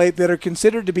behind the plate that are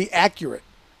considered to be accurate,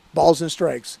 balls and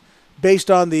strikes, based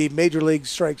on the Major League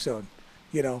strike zone,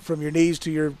 from your knees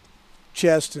to your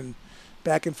chest and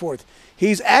back and forth.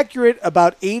 He's accurate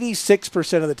about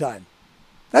 86% of the time.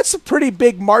 That's a pretty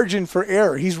big margin for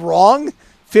error. He's wrong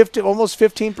almost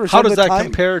 15% of the time. How does that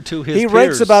compare to his peers? He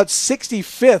ranks about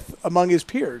 65th among his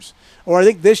peers. Or I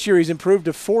think this year he's improved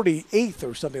to 48th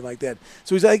or something like that.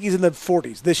 So I think he's in the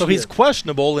 40s this year. So he's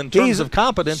questionable in terms of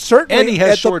competence, certainly and he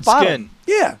has short skin.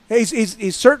 Yeah,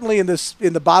 he's certainly in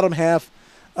the bottom half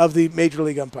of the Major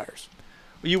League umpires.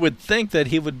 You would think that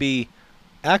he would be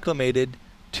acclimated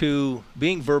to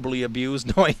being verbally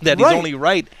abused, knowing that he's only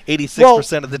right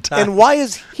 86% of the time. And why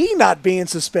is he not being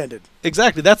suspended?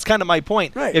 Exactly. That's kind of my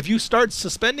point. Right. If you start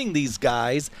suspending these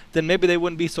guys, then maybe they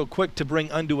wouldn't be so quick to bring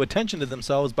undue attention to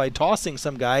themselves by tossing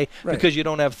some guy because you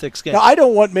don't have thick skin. Now, I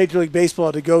don't want Major League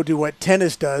Baseball to go do what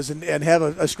tennis does and have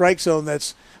a strike zone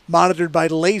that's monitored by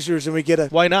lasers and we get a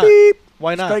Why not? Beep,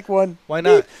 Why not? Strike one. Why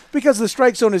not? Beep, because the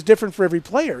strike zone is different for every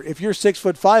player. If you're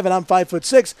 6'5" and I'm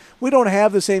 5'6", we don't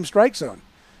have the same strike zone.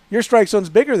 Your strike zone's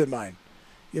bigger than mine.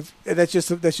 That's just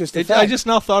a fact. I just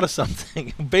now thought of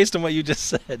something based on what you just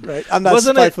said. Right. I'm not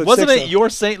wasn't 5'6". Wasn't it your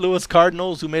St. Louis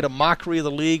Cardinals who made a mockery of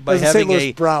the league by having St.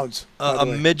 Louis Browns, a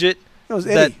midget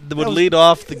that would lead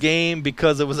off the game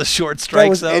because it was a short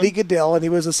strike zone? That was Eddie Goodell, and he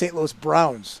was the St. Louis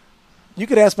Browns. You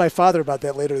could ask my father about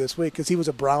that later this week because he was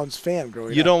a Browns fan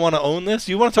growing up. You don't want to own this?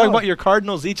 You want to talk about your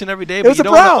Cardinals each and every day, but you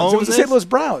don't want to own this? It was the St. St. Louis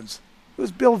Browns. It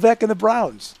was Bill Veeck and the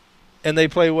Browns. And they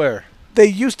play where?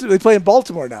 They play in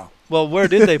Baltimore now. Well, where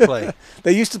did they play?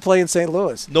 They used to play in St.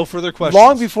 Louis. No further questions.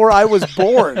 Long before I was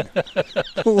born.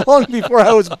 Long before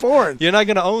I was born. You're not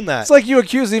going to own that. It's like you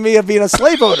accusing me of being a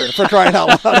slave owner, for crying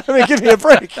out loud. I mean, give me a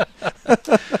break.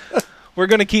 We're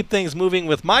going to keep things moving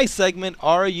with my segment.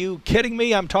 Are you kidding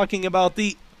me? I'm talking about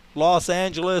the Los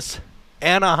Angeles,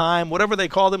 Anaheim, whatever they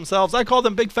call themselves. I call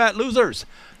them big fat losers.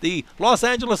 The Los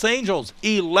Angeles Angels,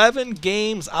 11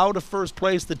 games out of first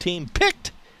place. The team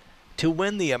picked to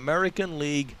win the American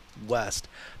League West.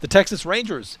 The Texas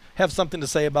Rangers have something to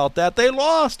say about that. They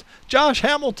lost Josh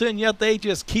Hamilton, yet they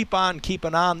just keep on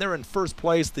keeping on. They're in first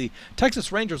place. The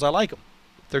Texas Rangers, I like them.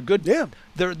 They're good. Yeah.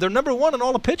 They're number one in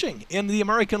all the pitching in the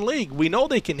American League. We know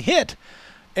they can hit,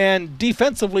 and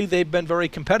defensively they've been very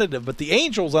competitive. But the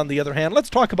Angels, on the other hand, let's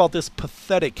talk about this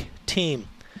pathetic team.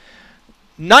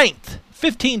 9th,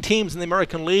 15 teams in the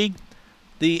American League.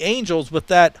 The Angels, with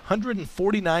that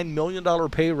 $149 million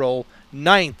payroll,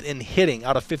 9th in hitting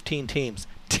out of 15 teams,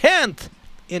 10th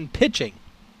in pitching,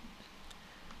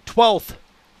 12th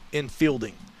in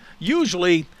fielding.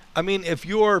 Usually, I mean, if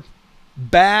you're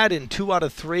bad in 2 out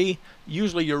of 3,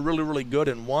 usually you're really, really good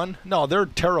in 1. No, they're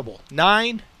terrible.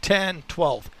 9, 10,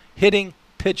 12. Hitting,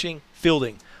 pitching,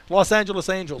 fielding. Los Angeles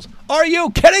Angels. Are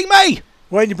you kidding me?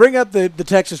 When you bring up the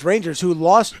Texas Rangers, who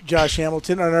lost Josh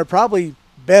Hamilton and are probably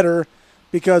better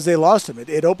because they lost him.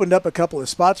 It opened up a couple of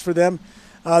spots for them.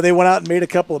 They went out and made a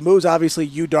couple of moves. Obviously,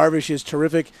 Yu Darvish is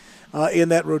terrific in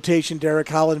that rotation. Derek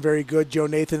Holland, very good. Joe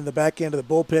Nathan in the back end of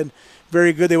the bullpen,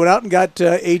 very good. They went out and got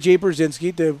A.J.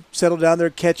 Brzezinski to settle down their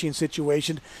catching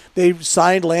situation. They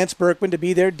signed Lance Berkman to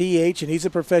be their DH, and he's a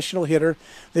professional hitter.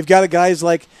 They've got guys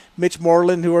like Mitch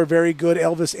Moreland who are very good.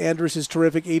 Elvis Andrus is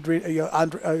terrific.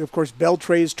 Of course,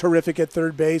 Beltre is terrific at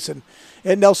third base, and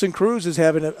Nelson Cruz is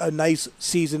having a nice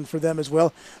season for them as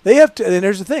well. They have and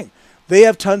here's the thing. They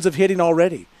have tons of hitting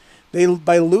already.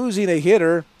 By losing a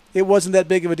hitter, it wasn't that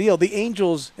big of a deal. The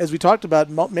Angels, as we talked about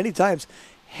many times,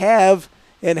 have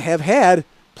had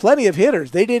plenty of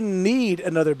hitters. They didn't need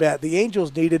another bat. The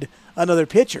Angels needed another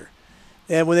pitcher.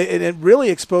 And it really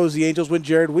exposed the Angels when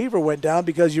Jared Weaver went down,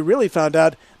 because you really found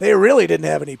out they really didn't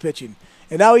have any pitching.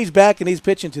 And now he's back and he's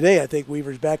pitching today. I think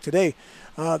Weaver's back today.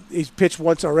 He's pitched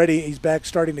once already. He's back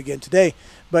starting again today.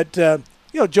 But,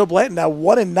 Joe Blanton now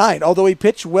 1-9. Although he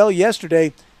pitched well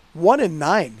yesterday,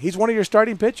 1-9. He's one of your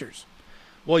starting pitchers.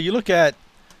 Well, you look at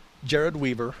Jared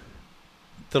Weaver,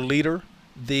 the leader,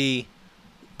 the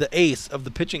ace of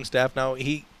the pitching staff. Now,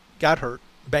 he got hurt,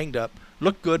 banged up,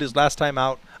 looked good his last time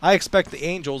out. I expect the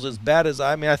Angels, as bad as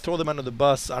I throw them under the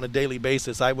bus on a daily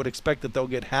basis. I would expect that they'll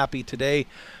get happy today.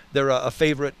 They're a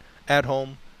favorite at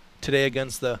home today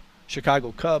against the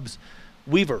Chicago Cubs.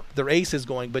 Weaver, their ace, is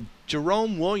going, but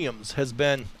Jerome Williams has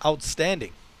been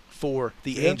outstanding for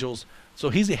the Angels. So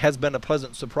he has been a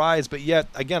pleasant surprise, but yet,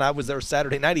 again, I was there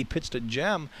Saturday night. He pitched a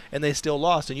gem, and they still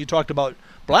lost. And you talked about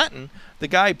Blanton. The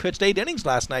guy pitched 8 innings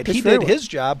last night. He did his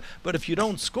job, but if you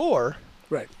don't score,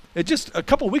 right. It just a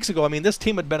couple weeks ago, this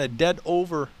team had been a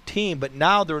dead-over team, but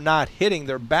now they're not hitting.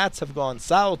 Their bats have gone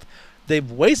south. They've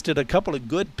wasted a couple of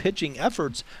good pitching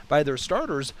efforts by their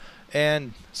starters.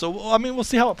 And so, we'll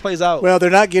see how it plays out. Well, they're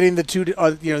not getting the two.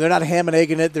 They're not ham and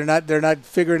egging it. They're not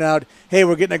figuring out, hey,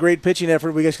 we're getting a great pitching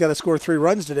effort. We just got to score 3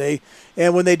 runs today.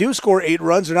 And when they do score 8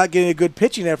 runs, they're not getting a good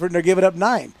pitching effort, and they're giving up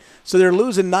 9. So they're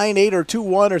losing 9-8 or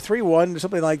 2-1 or 3-1 or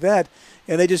something like that,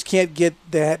 and they just can't get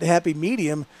that happy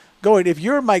medium going. If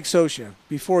you're Mike Scioscia,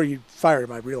 before you fire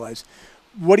him, I realize,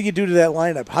 what do you do to that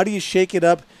lineup? How do you shake it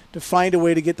up to find a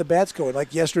way to get the bats going?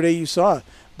 Like yesterday, you saw.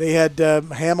 They had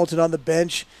Hamilton on the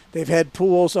bench. They've had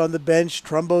Pujols on the bench.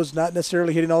 Trumbo's not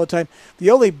necessarily hitting all the time. The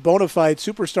only bona fide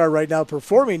superstar right now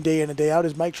performing day in and day out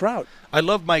is Mike Trout. I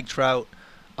love Mike Trout.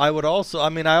 I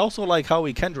also like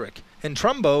Howie Kendrick. And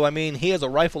Trumbo, he has a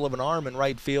rifle of an arm in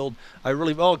right field.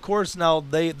 Of course, now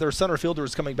their center fielder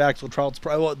is coming back, so Trout's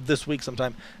this week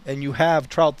sometime. And you have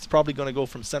Trout's probably going to go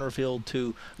from center field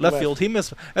to left field. He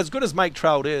as good as Mike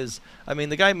Trout is.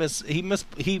 The guy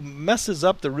he messes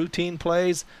up the routine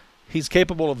plays. He's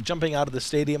capable of jumping out of the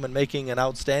stadium and making an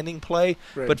outstanding play.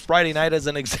 Right. But Friday night, as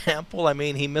an example,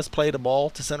 he misplayed a ball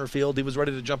to center field. He was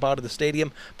ready to jump out of the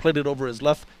stadium, played it over his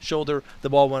left shoulder. The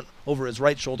ball went over his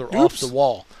right shoulder off the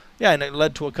wall. Yeah, and it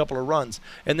led to a couple of runs.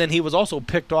 And then he was also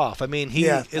picked off. He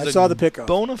is a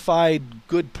bona fide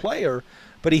good player,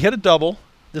 but he hit a double.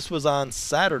 This was on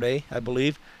Saturday, I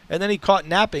believe. And then he caught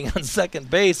napping on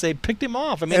second base. They picked him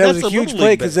off. And that's a huge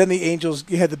play, because then the Angels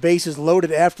had the bases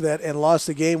loaded after that and lost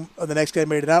the game. The next guy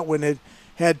made it out. When it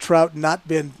had Trout not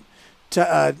been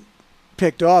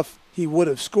picked off, he would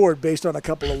have scored based on a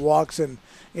couple of walks and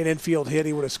an infield hit.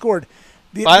 He would have scored.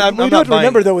 We have to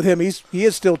remember, though, with him, he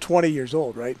is still 20 years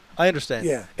old, right? I understand.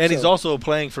 Yeah. And he's also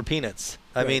playing for peanuts.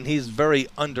 He's very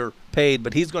underpaid,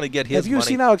 but he's going to get his money. Have you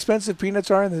seen how expensive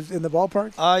peanuts are in the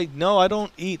ballpark? No, I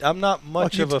don't eat. I'm not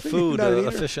much of a food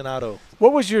aficionado.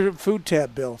 What was your food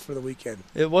tab bill for the weekend?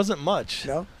 It wasn't much.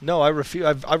 No? No, I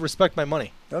refuse. I respect my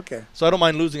money. Okay. So I don't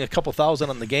mind losing a couple thousand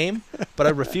on the game, but I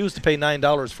refuse to pay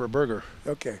 $9 for a burger.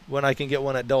 Okay. When I can get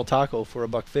one at Del Taco for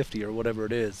 $1.50 or whatever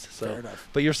it is. So. Fair enough.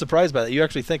 But you're surprised by that. You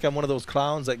actually think I'm one of those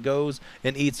clowns that goes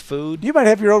and eats food? You might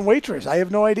have your own waitress. I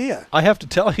have no idea. I have to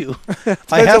tell you.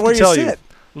 I have to tell you.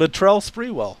 Latrell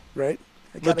Sprewell. Right.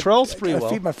 Latrell Sprewell. I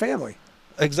gotta feed my family.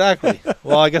 Exactly.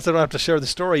 Well, I guess I don't have to share the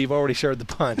story. You've already shared the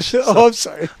punch. So. Oh, I'm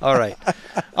sorry. All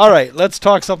right. Let's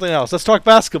talk something else. Let's talk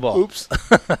basketball. Oops.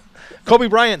 Kobe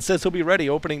Bryant says he'll be ready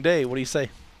opening day. What do you say?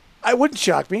 I wouldn't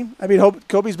shock me.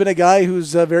 Kobe's been a guy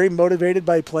who's very motivated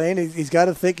by playing. He's got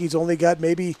to think he's only got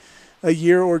maybe a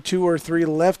year or 2 or 3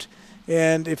 left.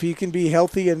 And if he can be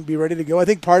healthy and be ready to go, I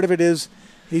think part of it is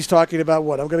he's talking about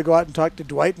what? I'm going to go out and talk to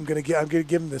Dwight. I'm going to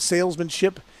give him the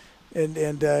salesmanship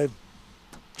and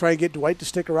try and get Dwight to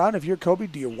stick around. If you're Kobe,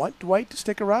 do you want Dwight to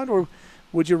stick around, or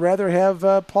would you rather have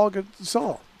Paul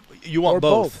Gasol? You want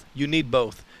both. You need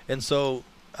both. And so,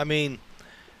 I mean,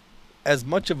 as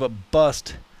much of a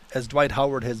bust as Dwight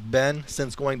Howard has been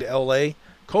since going to L.A.,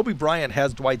 Kobe Bryant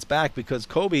has Dwight's back because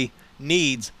Kobe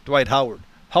needs Dwight Howard.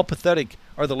 How pathetic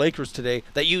are the Lakers today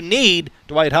that you need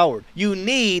Dwight Howard? You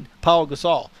need Paul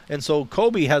Gasol. And so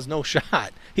Kobe has no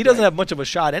shot. He doesn't have much of a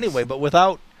shot anyway, but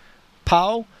without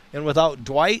Paul and without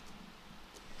Dwight,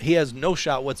 he has no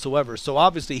shot whatsoever. So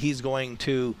obviously he's going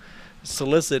to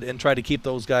solicit and try to keep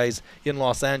those guys in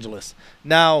Los Angeles.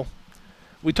 Now,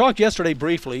 we talked yesterday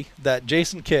briefly that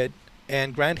Jason Kidd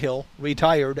and Grant Hill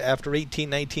retired after 18,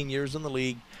 19 years in the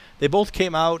league. They both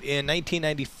came out in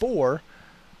 1994.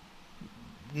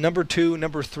 Number 2,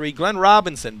 number 3, Glenn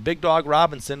Robinson, Big Dog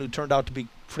Robinson, who turned out to be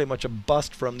pretty much a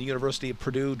bust from the University of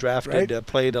Purdue, drafted,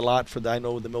 played a lot for,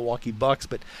 the Milwaukee Bucks.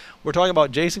 But we're talking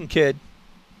about Jason Kidd,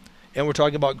 and we're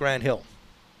talking about Grant Hill.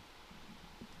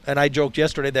 And I joked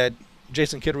yesterday that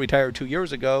Jason Kidd retired 2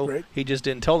 years ago. Right. He just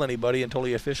didn't tell anybody until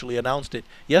he officially announced it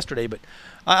yesterday. But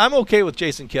I'm okay with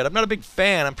Jason Kidd. I'm not a big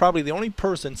fan. I'm probably the only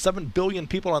person, 7 billion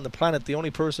people on the planet, the only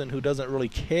person who doesn't really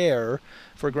care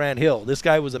for Grant Hill. This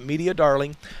guy was a media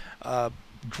darling.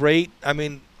 Great. I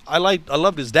mean, I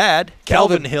loved his dad,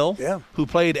 Calvin Hill, who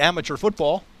played amateur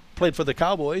football, played for the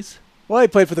Cowboys. Well, he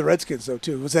played for the Redskins, though,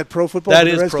 too. Was that pro football? That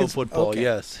is pro football, okay.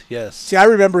 Yes. See, I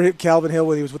remember Calvin Hill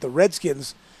when he was with the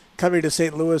Redskins, coming to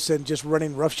St. Louis and just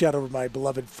running roughshod over my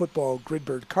beloved football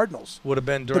Gridbird Cardinals. Would have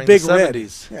been during the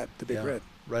 70s. Yeah, the Big Red.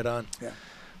 Right on. Yeah.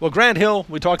 Well, Grant Hill,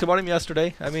 we talked about him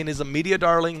yesterday. I mean, he's a media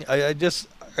darling. I just,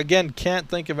 again, can't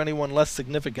think of anyone less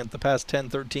significant the past 10,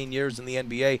 13 years in the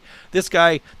NBA. This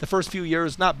guy, the first few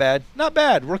years, not bad. Not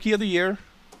bad. Rookie of the year.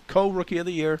 Co-rookie of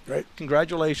the year. Right.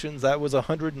 Congratulations. That was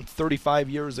 135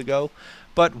 years ago.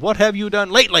 But what have you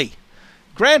done lately?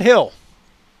 Grant Hill.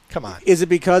 Come on. Is it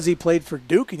because he played for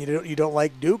Duke and you don't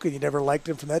like Duke and you never liked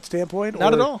him from that standpoint?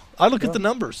 Not at all. I look at the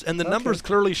numbers, and the numbers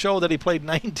clearly show that he played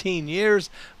 19 years,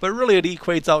 but really it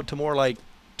equates out to more like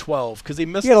 12 because he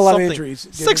missed a lot of injuries.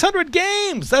 600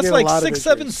 games. That's like 6,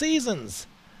 7 seasons.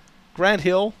 Grant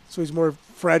Hill. So he's more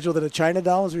fragile than a China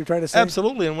doll, is what you're trying to say?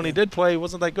 Absolutely, and when he did play, he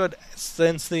wasn't that good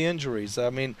since the injuries. I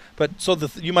mean, but so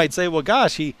you might say, well,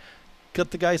 gosh, he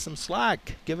cut the guy some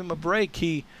slack. Give him a break.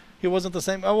 He wasn't the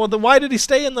same. Oh, well, then why did he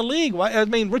stay in the league? Why? I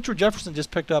mean, Richard Jefferson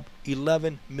just picked up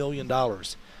 $11 million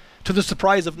to the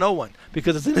surprise of no one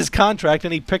because it's in his contract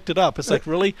and he picked it up. It's like,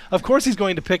 really? Of course he's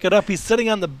going to pick it up. He's sitting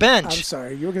on the bench. I'm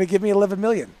sorry. You were going to give me $11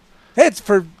 million. Hey, it's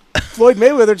for Floyd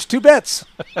Mayweather. It's 2 bets.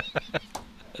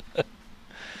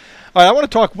 All right, I want to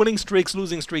talk winning streaks,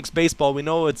 losing streaks, baseball. We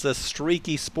know it's a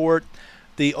streaky sport.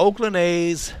 The Oakland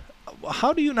A's,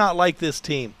 how do you not like this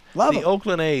team? Love the them.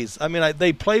 Oakland A's. I mean,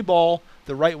 they play ball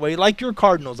the right way, like your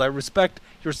Cardinals. I respect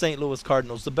your St. Louis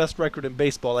Cardinals, the best record in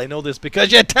baseball. I know this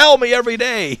because you tell me every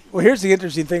day. Well, here's the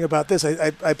interesting thing about this.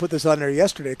 I put this on there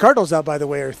yesterday. Cardinals now, by the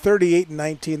way, are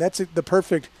 38-19. That's the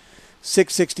perfect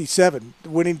 667,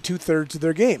 winning 2/3 of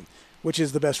their game, which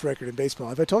is the best record in baseball.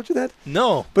 Have I told you that?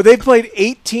 No. But they've played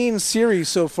 18 series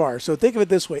so far. So think of it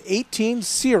this way. 18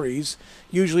 series,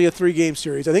 usually a 3-game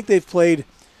series. I think they've played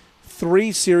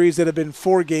 3 series that have been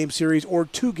 4-game series or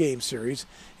 2-game series,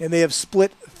 and they have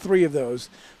split 3 of those.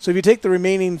 So if you take the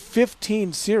remaining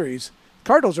 15 series,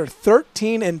 Cardinals are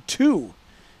 13-2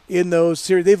 in those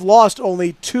series. They've lost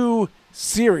only 2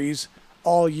 series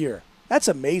all year. That's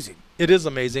amazing. It is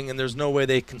amazing, and there's no way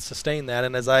they can sustain that.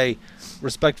 And as I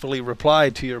respectfully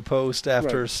replied to your post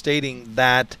after stating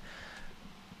that,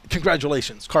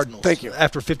 congratulations, Cardinals. Thank you.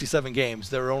 After 57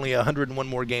 games, there are only 101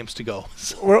 more games to go.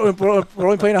 So. We're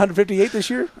only playing 158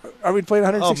 this year? Are we playing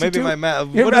 162? Oh, maybe my math.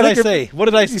 What did I say? What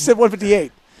did I say? You said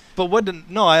 158. But what did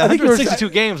no? 162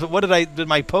 games. But what did I? Did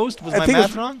my post was my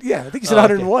math wrong? Yeah, I think you said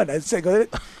 101. Okay. I'd say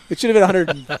it should have been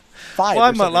 105. Well,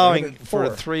 I'm allowing for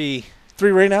 3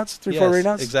 rainouts, 4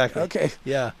 rainouts. Exactly. Okay.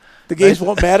 Yeah. The games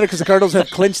won't matter because the Cardinals have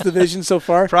clinched the division so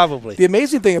far. Probably. The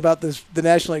amazing thing about the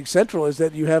National League Central is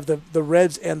that you have the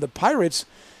Reds and the Pirates,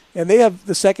 and they have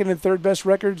the second and third best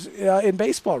records in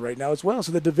baseball right now as well.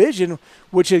 So the division,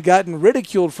 which had gotten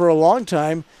ridiculed for a long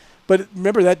time, but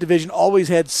remember that division always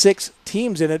had 6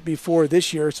 teams in it before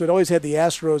this year. So it always had the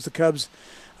Astros, the Cubs,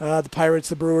 the Pirates,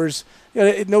 the Brewers.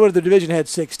 No other division had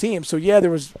 6 teams. So yeah,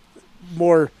 there was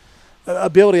more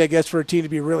ability, I guess, for a team to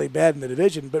be really bad in the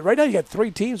division. But right now you got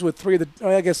 3 teams with 3 of the.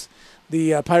 I guess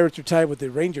the Pirates are tied with the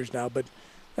Rangers now, but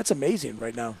that's amazing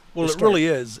right now. Well, it really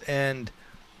is, and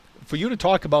for you to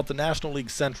talk about the National League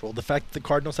Central, the fact that the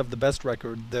Cardinals have the best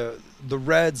record, the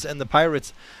Reds and the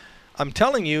Pirates, I'm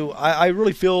telling you, I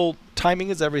really feel timing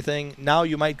is everything. Now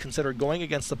you might consider going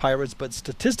against the Pirates, but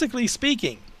statistically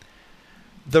speaking,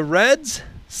 the Reds,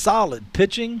 solid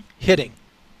pitching, hitting.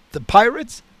 The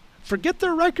Pirates, forget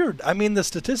their record. I mean, the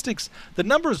statistics, the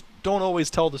numbers don't always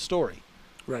tell the story.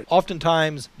 Right.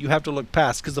 Oftentimes, you have to look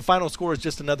past because the final score is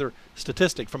just another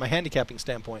statistic from a handicapping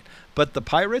standpoint. But the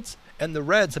Pirates and the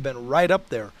Reds have been right up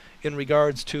there in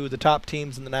regards to the top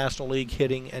teams in the National League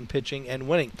hitting and pitching and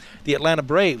winning. The Atlanta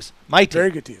Braves, my team.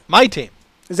 Very good team. My team.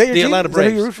 Is that your the team? Atlanta Is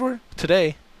Braves. that who you root for?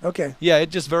 Today. Okay. Yeah,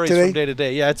 it just varies Today? from day to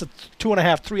day. Yeah, it's a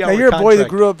 2.5, 3 hour Now, you're a contract. boy that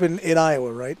grew up in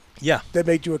Iowa, right? Yeah. That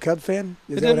made you a Cub fan?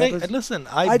 Is It that didn't what make, happens? listen,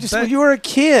 when you were a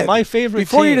kid. My favorite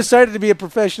Before team. you decided to be a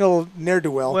professional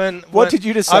ne'er-do-well, what did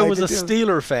you decide I was to a do?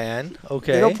 Steeler fan,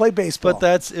 okay. They don't play baseball. But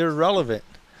that's irrelevant.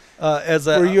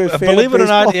 Were you a fan believe of it or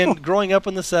not, baseball? growing up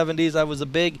in the 70s, I was a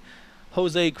big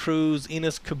Jose Cruz,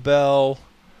 Enos Cabell,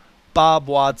 Bob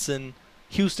Watson,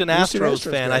 Houston Astros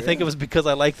fan. guy, I think yeah. it was because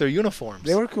I liked their uniforms.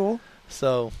 They were cool.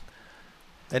 So,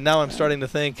 and now I'm starting to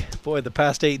think, boy, the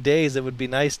past 8 days, it would be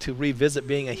nice to revisit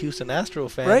being a Houston Astro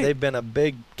fan. Right. They've been a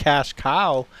big cash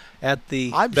cow at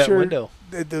the I'm bet sure window.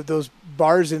 Those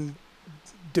bars in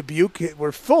Dubuque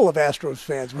were full of Astros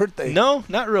fans, weren't they? No,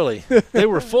 not really. They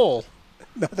were full,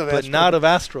 Not of but Astros. not of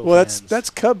Astro Well, fans. that's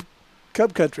Cub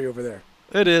country over there.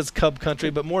 It is Cub country,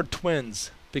 but more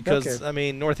Twins because, Okay. I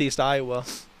mean, northeast Iowa,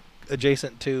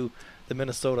 adjacent to the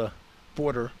Minnesota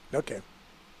border. Okay.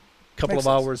 Couple Makes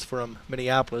of sense. hours from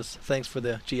Minneapolis. Thanks for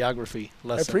the geography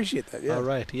lesson. I appreciate that, yeah. All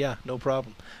right, yeah, no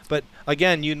problem. But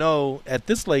again, you know, at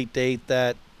this late date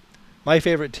that my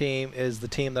favorite team is the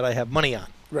team that I have money on.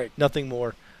 Right. Nothing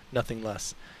more, nothing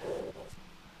less.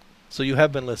 So you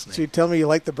have been listening. So you tell me you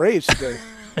like the Braves today.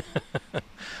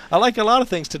 I like a lot of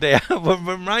things today. What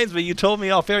reminds me, you told me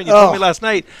off air, and you told me last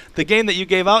night the game that you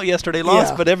gave out yesterday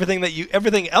lost, Yeah. but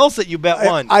everything else that you bet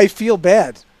won. I feel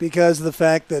bad because of the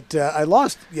fact that I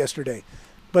lost yesterday,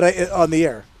 but on the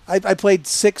air. I played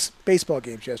 6 baseball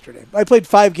games yesterday. I played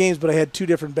 5 games, but I had 2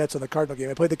 different bets on the Cardinal game.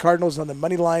 I played the Cardinals on the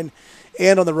money line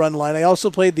and on the run line. I also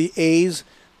played the A's,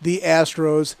 the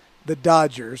Astros, the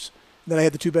Dodgers. Then I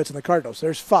had the 2 bets on the Cardinals.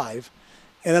 There's 5.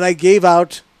 And then I gave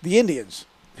out the Indians,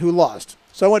 who lost.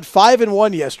 So I went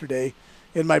 5-1 yesterday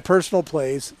in my personal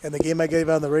plays, and the game I gave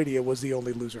out on the radio was the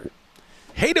only loser.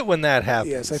 Hate it when that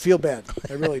happens. Yes, I feel bad.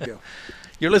 I really do.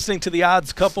 You're listening to The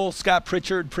Odds Couple. Scott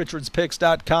Pritchard,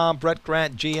 Pritchard'sPicks.com, Brett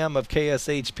Grant, GM of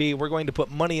KSHP. We're going to put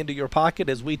money into your pocket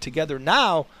as we together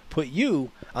now put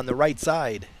you on the right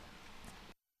side.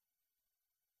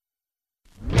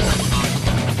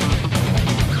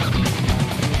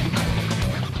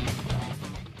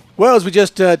 Well, as we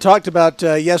just talked about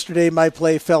yesterday, my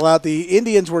play fell out. The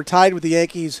Indians were tied with the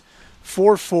Yankees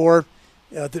 4-4.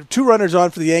 There are 2 runners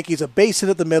on for the Yankees, a base hit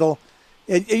at the middle.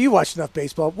 And you watch enough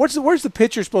baseball. Where's the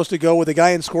pitcher supposed to go with a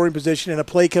guy in scoring position and a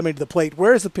play coming to the plate?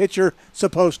 Where is the pitcher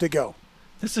supposed to go?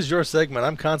 This is your segment.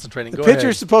 I'm concentrating. The Go pitcher's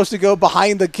ahead. supposed to go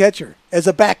behind the catcher as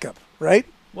a backup, right?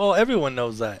 Well, everyone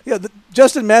knows that. Yeah,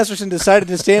 Justin Masterson decided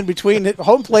to stand between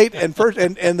home plate and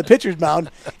the pitcher's mound,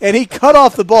 and he cut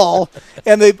off the ball,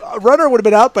 and the runner would have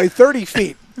been out by 30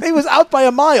 feet. He was out by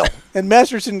a mile, and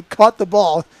Masterson caught the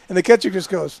ball, and the catcher just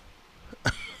goes,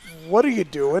 "What are you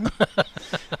doing?"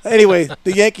 Anyway,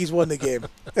 the Yankees won the game.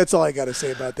 That's all I got to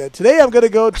say about that. Today I'm going to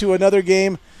go to another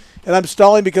game, and I'm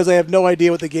stalling because I have no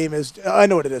idea what the game is. I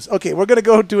know what it is. Okay, we're going to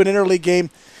go to an interleague game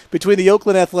between the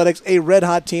Oakland Athletics, a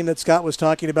red-hot team that Scott was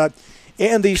talking about,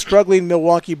 and the struggling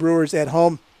Milwaukee Brewers at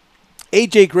home.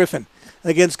 A.J. Griffin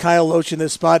against Kyle Loesch in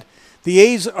this spot. The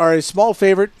A's are a small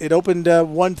favorite. It opened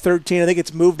 1-13. I think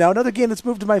it's moved now. Another game that's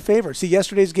moved to my favor. See,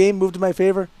 yesterday's game moved to my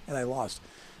favor, and I lost.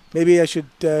 Maybe I should...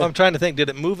 Well, I'm trying to think. Did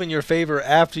it move in your favor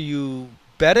after you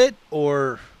bet it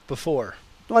or before?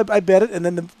 Well, I bet it, and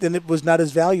then it was not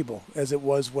as valuable as it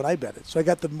was when I bet it. So I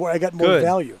got more Good.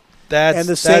 value. That's, and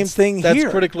the same thing that's here.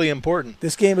 That's critically important.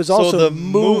 This game is also so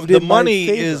moved the in my money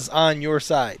favor. is on your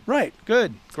side. Right.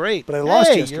 Good. Great. But I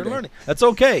lost Hey, yesterday. You're learning. That's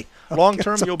okay. Long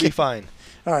term, That's you'll be fine.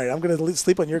 All right, I'm going to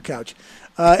sleep on your couch.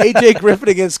 A.J. Griffin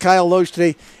against Kyle Loesch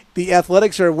today. The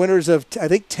Athletics are winners of, I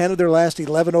think, 10 of their last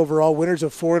 11 overall, winners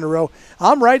of 4 in a row.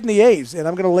 I'm riding the A's, and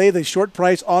I'm going to lay the short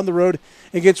price on the road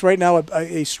against right now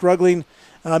a struggling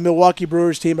Milwaukee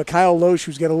Brewers team. A Kyle Loesch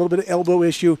who's got a little bit of elbow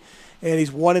issue, and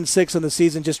he's 1-6 on the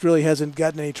season, just really hasn't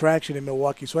gotten any traction in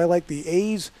Milwaukee. So I like the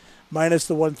A's minus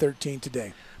the 113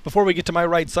 today. Before we get to my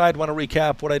right side, I want to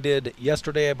recap what I did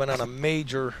yesterday. I've been on a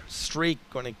major streak,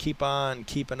 going to keep on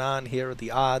keeping on here at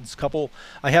the odds couple.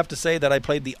 I have to say that I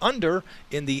played the under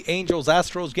in the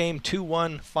Angels-Astros game,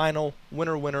 2-1 final,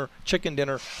 winner, chicken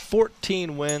dinner,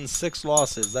 14 wins, 6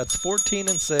 losses. That's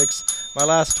 14-6, my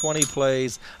last 20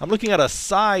 plays. I'm looking at a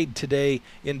side today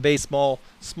in baseball,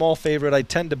 small favorite. I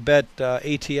tend to bet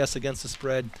ATS against the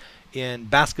spread. In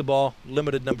basketball,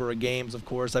 limited number of games, of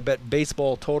course. I bet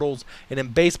baseball totals, and in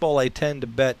baseball I tend to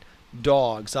bet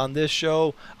dogs. On this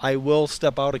show, I will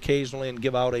step out occasionally and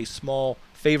give out a small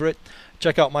favorite.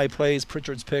 Check out my plays,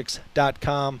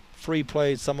 pritchardspicks.com. Free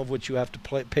plays, some of which you have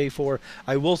to pay for.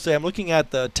 I will say I'm looking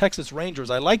at the Texas Rangers.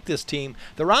 I like this team.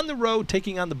 They're on the road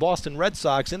taking on the Boston Red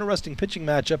Sox. Interesting pitching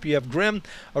matchup. You have Grimm,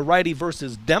 a righty,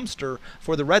 versus Dempster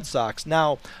for the Red Sox.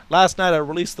 Now, last night I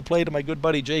released the play to my good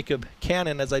buddy Jacob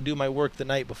Cannon as I do my work the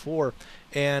night before,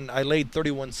 and I laid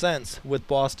 31 cents with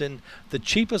Boston. The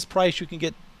cheapest price you can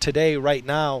get today right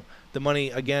now, the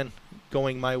money, again,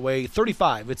 going my way,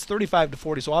 35. It's 35 to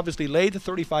 40, so obviously laid the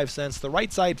 35 cents. The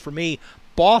right side for me,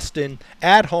 Boston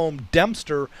at home,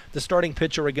 Dempster, the starting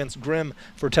pitcher against Grimm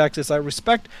for Texas. I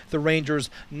respect the Rangers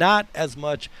not as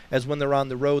much as when they're on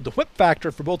the road. The whip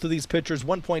factor for both of these pitchers,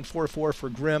 1.44 for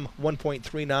Grimm,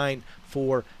 1.39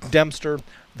 for Dempster.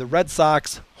 The Red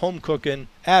Sox, home cooking,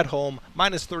 at home,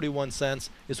 minus 31 cents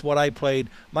is what I played.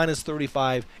 Minus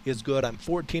 35 is good. I'm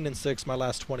 14-6 my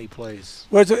last 20 plays.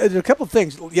 Well, there's a couple of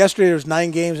things. Yesterday there was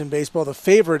 9 games in baseball. The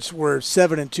favorites were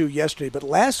 7-2 yesterday, but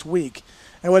last week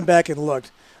I went back and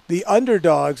looked. The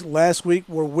underdogs last week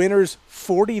were winners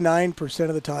 49%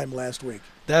 of the time last week.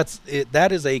 That's it.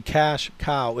 That is a cash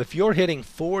cow. If you're hitting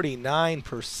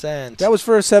 49%. That was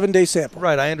for a 7-day sample.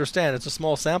 Right, I understand. It's a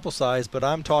small sample size, but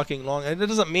I'm talking long. And it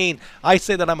doesn't mean I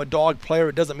say that I'm a dog player.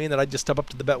 It doesn't mean that I just step up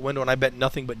to the bet window and I bet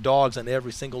nothing but dogs on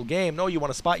every single game. No, you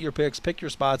want to spot your picks, pick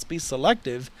your spots, be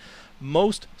selective.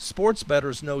 Most sports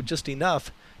bettors know just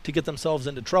enough to get themselves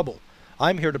into trouble.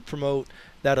 I'm here to promote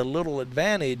that a little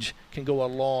advantage can go a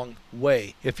long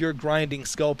way. If you're grinding,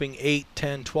 scalping 8,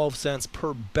 10, 12 cents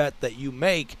per bet that you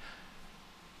make,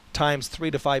 times 3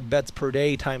 to 5 bets per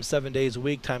day, times 7 days a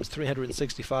week, times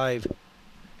 365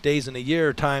 days in a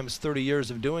year, times 30 years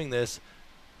of doing this.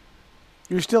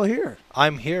 You're still here.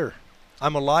 I'm here.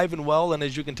 I'm alive and well, and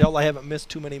as you can tell, I haven't missed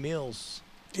too many meals.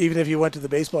 Even if you went to the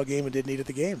baseball game and didn't eat at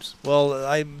the games. Well,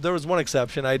 there was one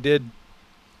exception. I did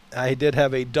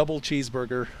have a double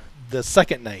cheeseburger the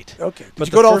second night. Okay.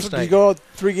 But Did you go out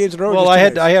 3 games in a row? Well, I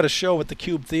had a show at the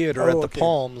Cube Theater at the okay.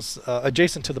 Palms,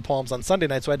 adjacent to the Palms on Sunday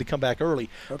night, so I had to come back early.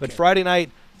 Okay. But Friday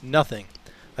night, nothing.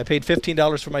 I paid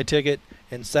 $15 for my ticket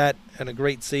and sat in a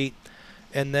great seat.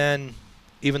 And then,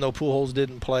 even though Pujols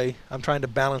didn't play, I'm trying to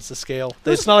balance the scale.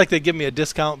 It's not like they give me a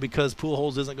discount because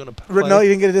Pujols isn't going to play. No, you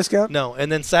didn't get a discount? No.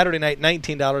 And then Saturday night,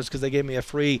 $19 because they gave me a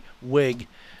free wig.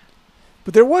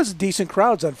 But there was decent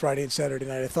crowds on Friday and Saturday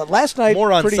night. I thought last night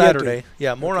more on pretty Saturday. empty.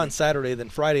 Yeah, more on Saturday than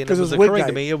Friday. And it Because was it was occurring wig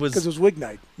to night. me, it was Because it was wig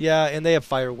night. Yeah, and they have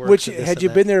fireworks. Which, and this had and you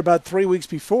that. been there about 3 weeks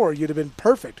before, you'd have been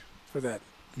perfect for that.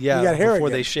 Yeah, you got hair before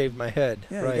again. they shaved my head.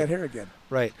 Yeah, right. you got hair again.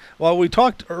 Right. Well, we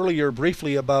talked earlier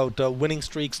briefly about winning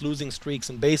streaks, losing streaks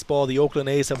in baseball. The Oakland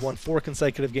A's have won 4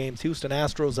 consecutive games. Houston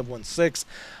Astros have won 6.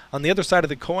 On the other side of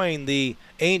the coin, the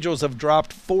Angels have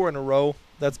dropped 4 in a row.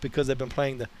 That's because they've been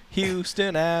playing the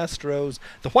Houston Astros.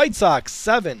 The White Sox,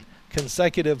 7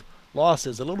 consecutive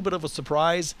losses. A little bit of a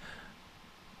surprise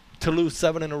to lose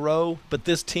 7 in a row, but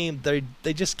this team,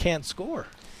 they just can't score.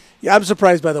 Yeah, I'm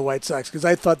surprised by the White Sox because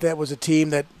I thought that was a team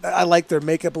that I like their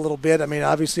makeup a little bit. I mean,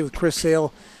 obviously with Chris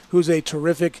Sale, who's a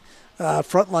terrific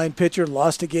frontline pitcher,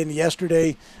 lost again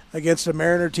yesterday against a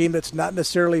Mariner team that's not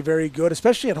necessarily very good,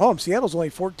 especially at home. Seattle's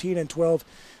only 14-12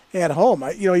 at home.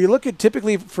 You look at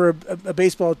typically for a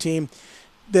baseball team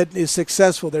that is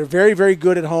successful, they're very, very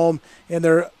good at home, and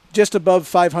they're just above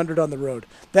 500 on the road.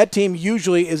 That team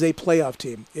usually is a playoff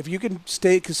team. If you can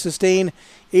sustain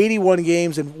 81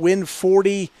 games and win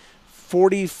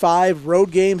 45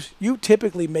 road games, you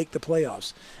typically make the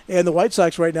playoffs. And the White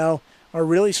Sox right now are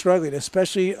really struggling,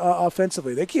 especially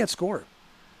offensively. They can't score.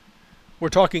 We're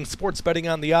talking sports betting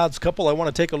on the odds couple. I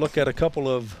want to take a look at a couple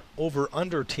of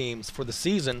over-under teams for the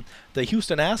season. The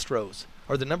Houston Astros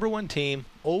are the number 1 team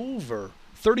over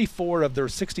 34 of their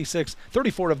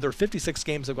 56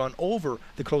 games have gone over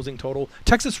the closing total.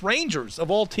 Texas Rangers,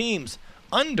 of all teams,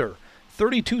 under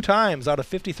 32 times out of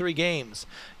 53 games.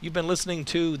 You've been listening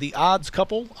to The Odds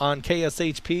Couple on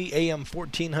KSHP AM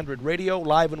 1400 Radio,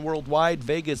 live and worldwide,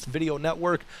 Vegas Video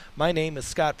Network. My name is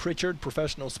Scott Pritchard,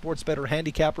 professional sports bettor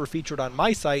handicapper, featured on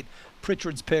my site,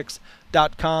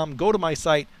 pritchardspicks.com. Go to my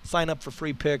site, sign up for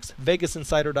free picks,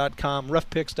 vegasinsider.com,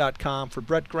 refpicks.com. For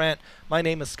Brett Grant, my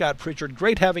name is Scott Pritchard.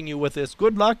 Great having you with us.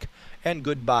 Good luck and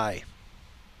goodbye.